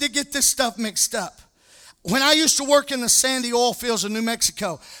to get this stuff mixed up. When I used to work in the sandy oil fields of New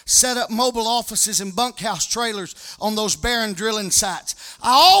Mexico, set up mobile offices and bunkhouse trailers on those barren drilling sites, I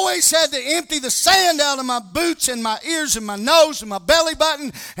always had to empty the sand out of my boots and my ears and my nose and my belly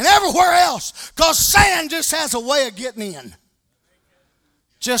button and everywhere else, because sand just has a way of getting in.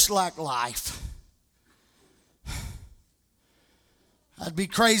 Just like life. I'd be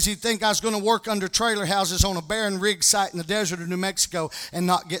crazy to think I was going to work under trailer houses on a barren rig site in the desert of New Mexico and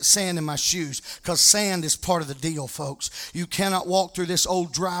not get sand in my shoes, because sand is part of the deal, folks. You cannot walk through this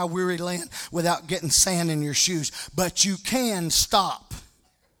old dry, weary land without getting sand in your shoes. But you can stop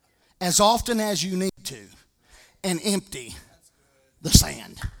as often as you need to and empty the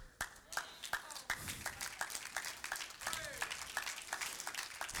sand.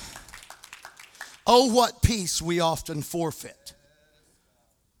 Oh, what peace we often forfeit.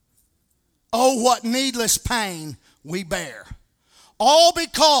 Oh, what needless pain we bear. All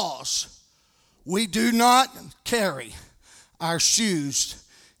because we do not carry our shoes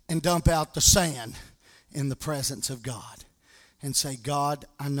and dump out the sand in the presence of God and say, God,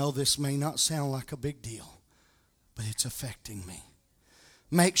 I know this may not sound like a big deal, but it's affecting me.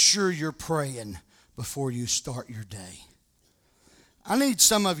 Make sure you're praying before you start your day. I need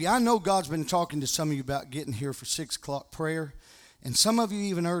some of you. I know God's been talking to some of you about getting here for 6 o'clock prayer, and some of you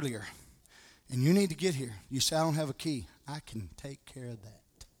even earlier. And you need to get here. You say, I don't have a key. I can take care of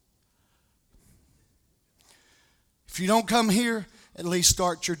that. If you don't come here, at least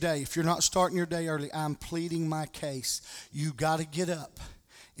start your day. If you're not starting your day early, I'm pleading my case. You got to get up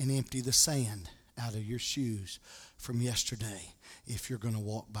and empty the sand out of your shoes from yesterday if you're going to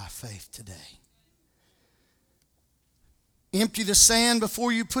walk by faith today. Empty the sand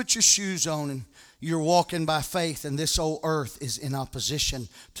before you put your shoes on, and you're walking by faith, and this old earth is in opposition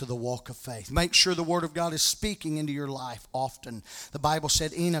to the walk of faith. Make sure the Word of God is speaking into your life often. The Bible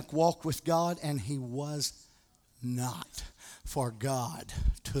said Enoch walked with God, and he was not, for God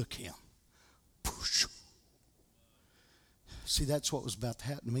took him. See, that's what was about to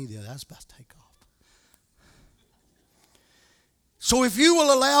happen to me the other day. I was about to take off. So if you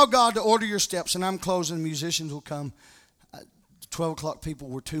will allow God to order your steps, and I'm closing, musicians will come. 12 o'clock people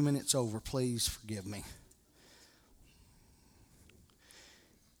were 2 minutes over. Please forgive me.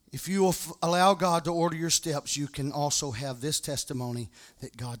 If you will allow God to order your steps, you can also have this testimony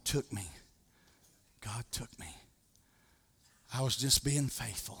that God took me. God took me. I was just being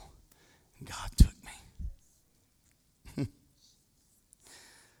faithful. God took me.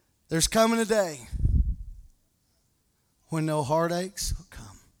 There's coming a day when no heartaches will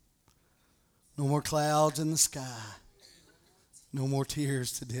come. No more clouds in the sky. No more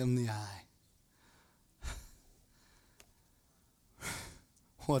tears to dim the eye.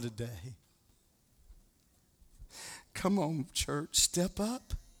 What a day. Come on, church. Step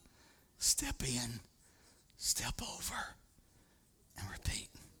up, step in, step over, and repeat.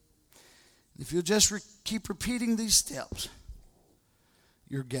 If you'll just keep repeating these steps,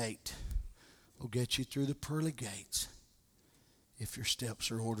 your gate will get you through the pearly gates if your steps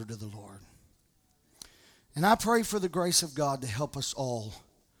are ordered of the Lord. And I pray for the grace of God to help us all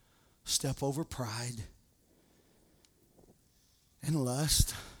step over pride and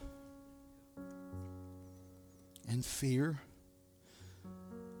lust and fear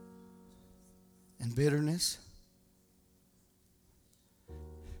and bitterness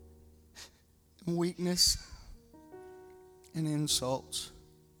and weakness and insults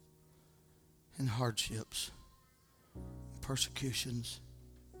and hardships, persecutions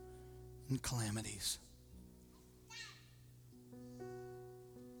and calamities.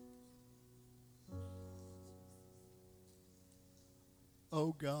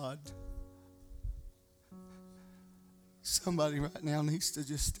 Oh God, somebody right now needs to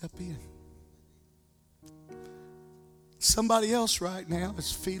just step in. Somebody else right now is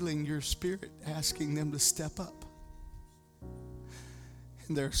feeling your spirit asking them to step up.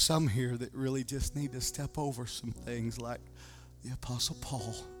 And there are some here that really just need to step over some things, like the Apostle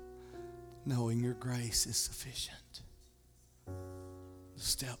Paul, knowing your grace is sufficient. The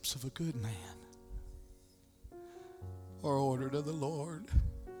steps of a good man are ordered of the Lord.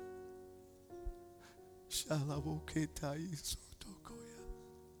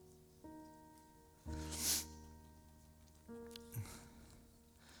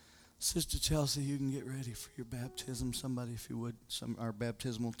 Sister Chelsea, you can get ready for your baptism. Somebody, if you would, our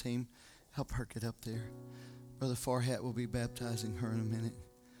baptismal team. Help her get up there. Brother Farhat will be baptizing her in a minute.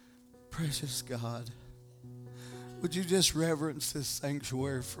 Precious God, would you just reverence this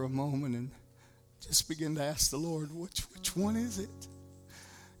sanctuary for a moment and just begin to ask the Lord, which one is it?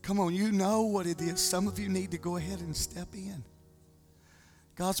 Come on, you know what it is. Some of you need to go ahead and step in.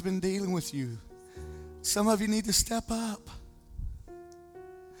 God's been dealing with you. Some of you need to step up.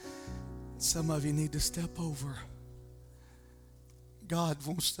 Some of you need to step over. God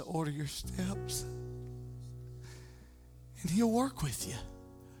wants to order your steps. And He'll work with you.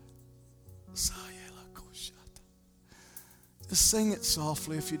 Just sing it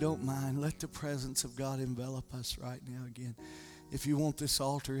softly if you don't mind. Let the presence of God envelop us right now again. If you want this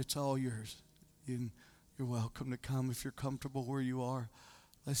altar, it's all yours. You're welcome to come. If you're comfortable where you are,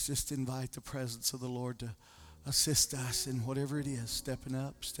 let's just invite the presence of the Lord to assist us in whatever it is. Stepping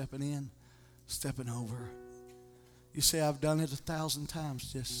up, stepping in, stepping over. You say, I've done it 1,000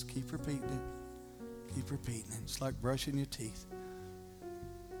 times. Just keep repeating it. Keep repeating it. It's like brushing your teeth.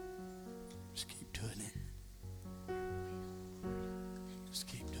 Just keep doing it. Just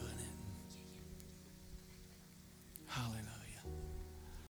keep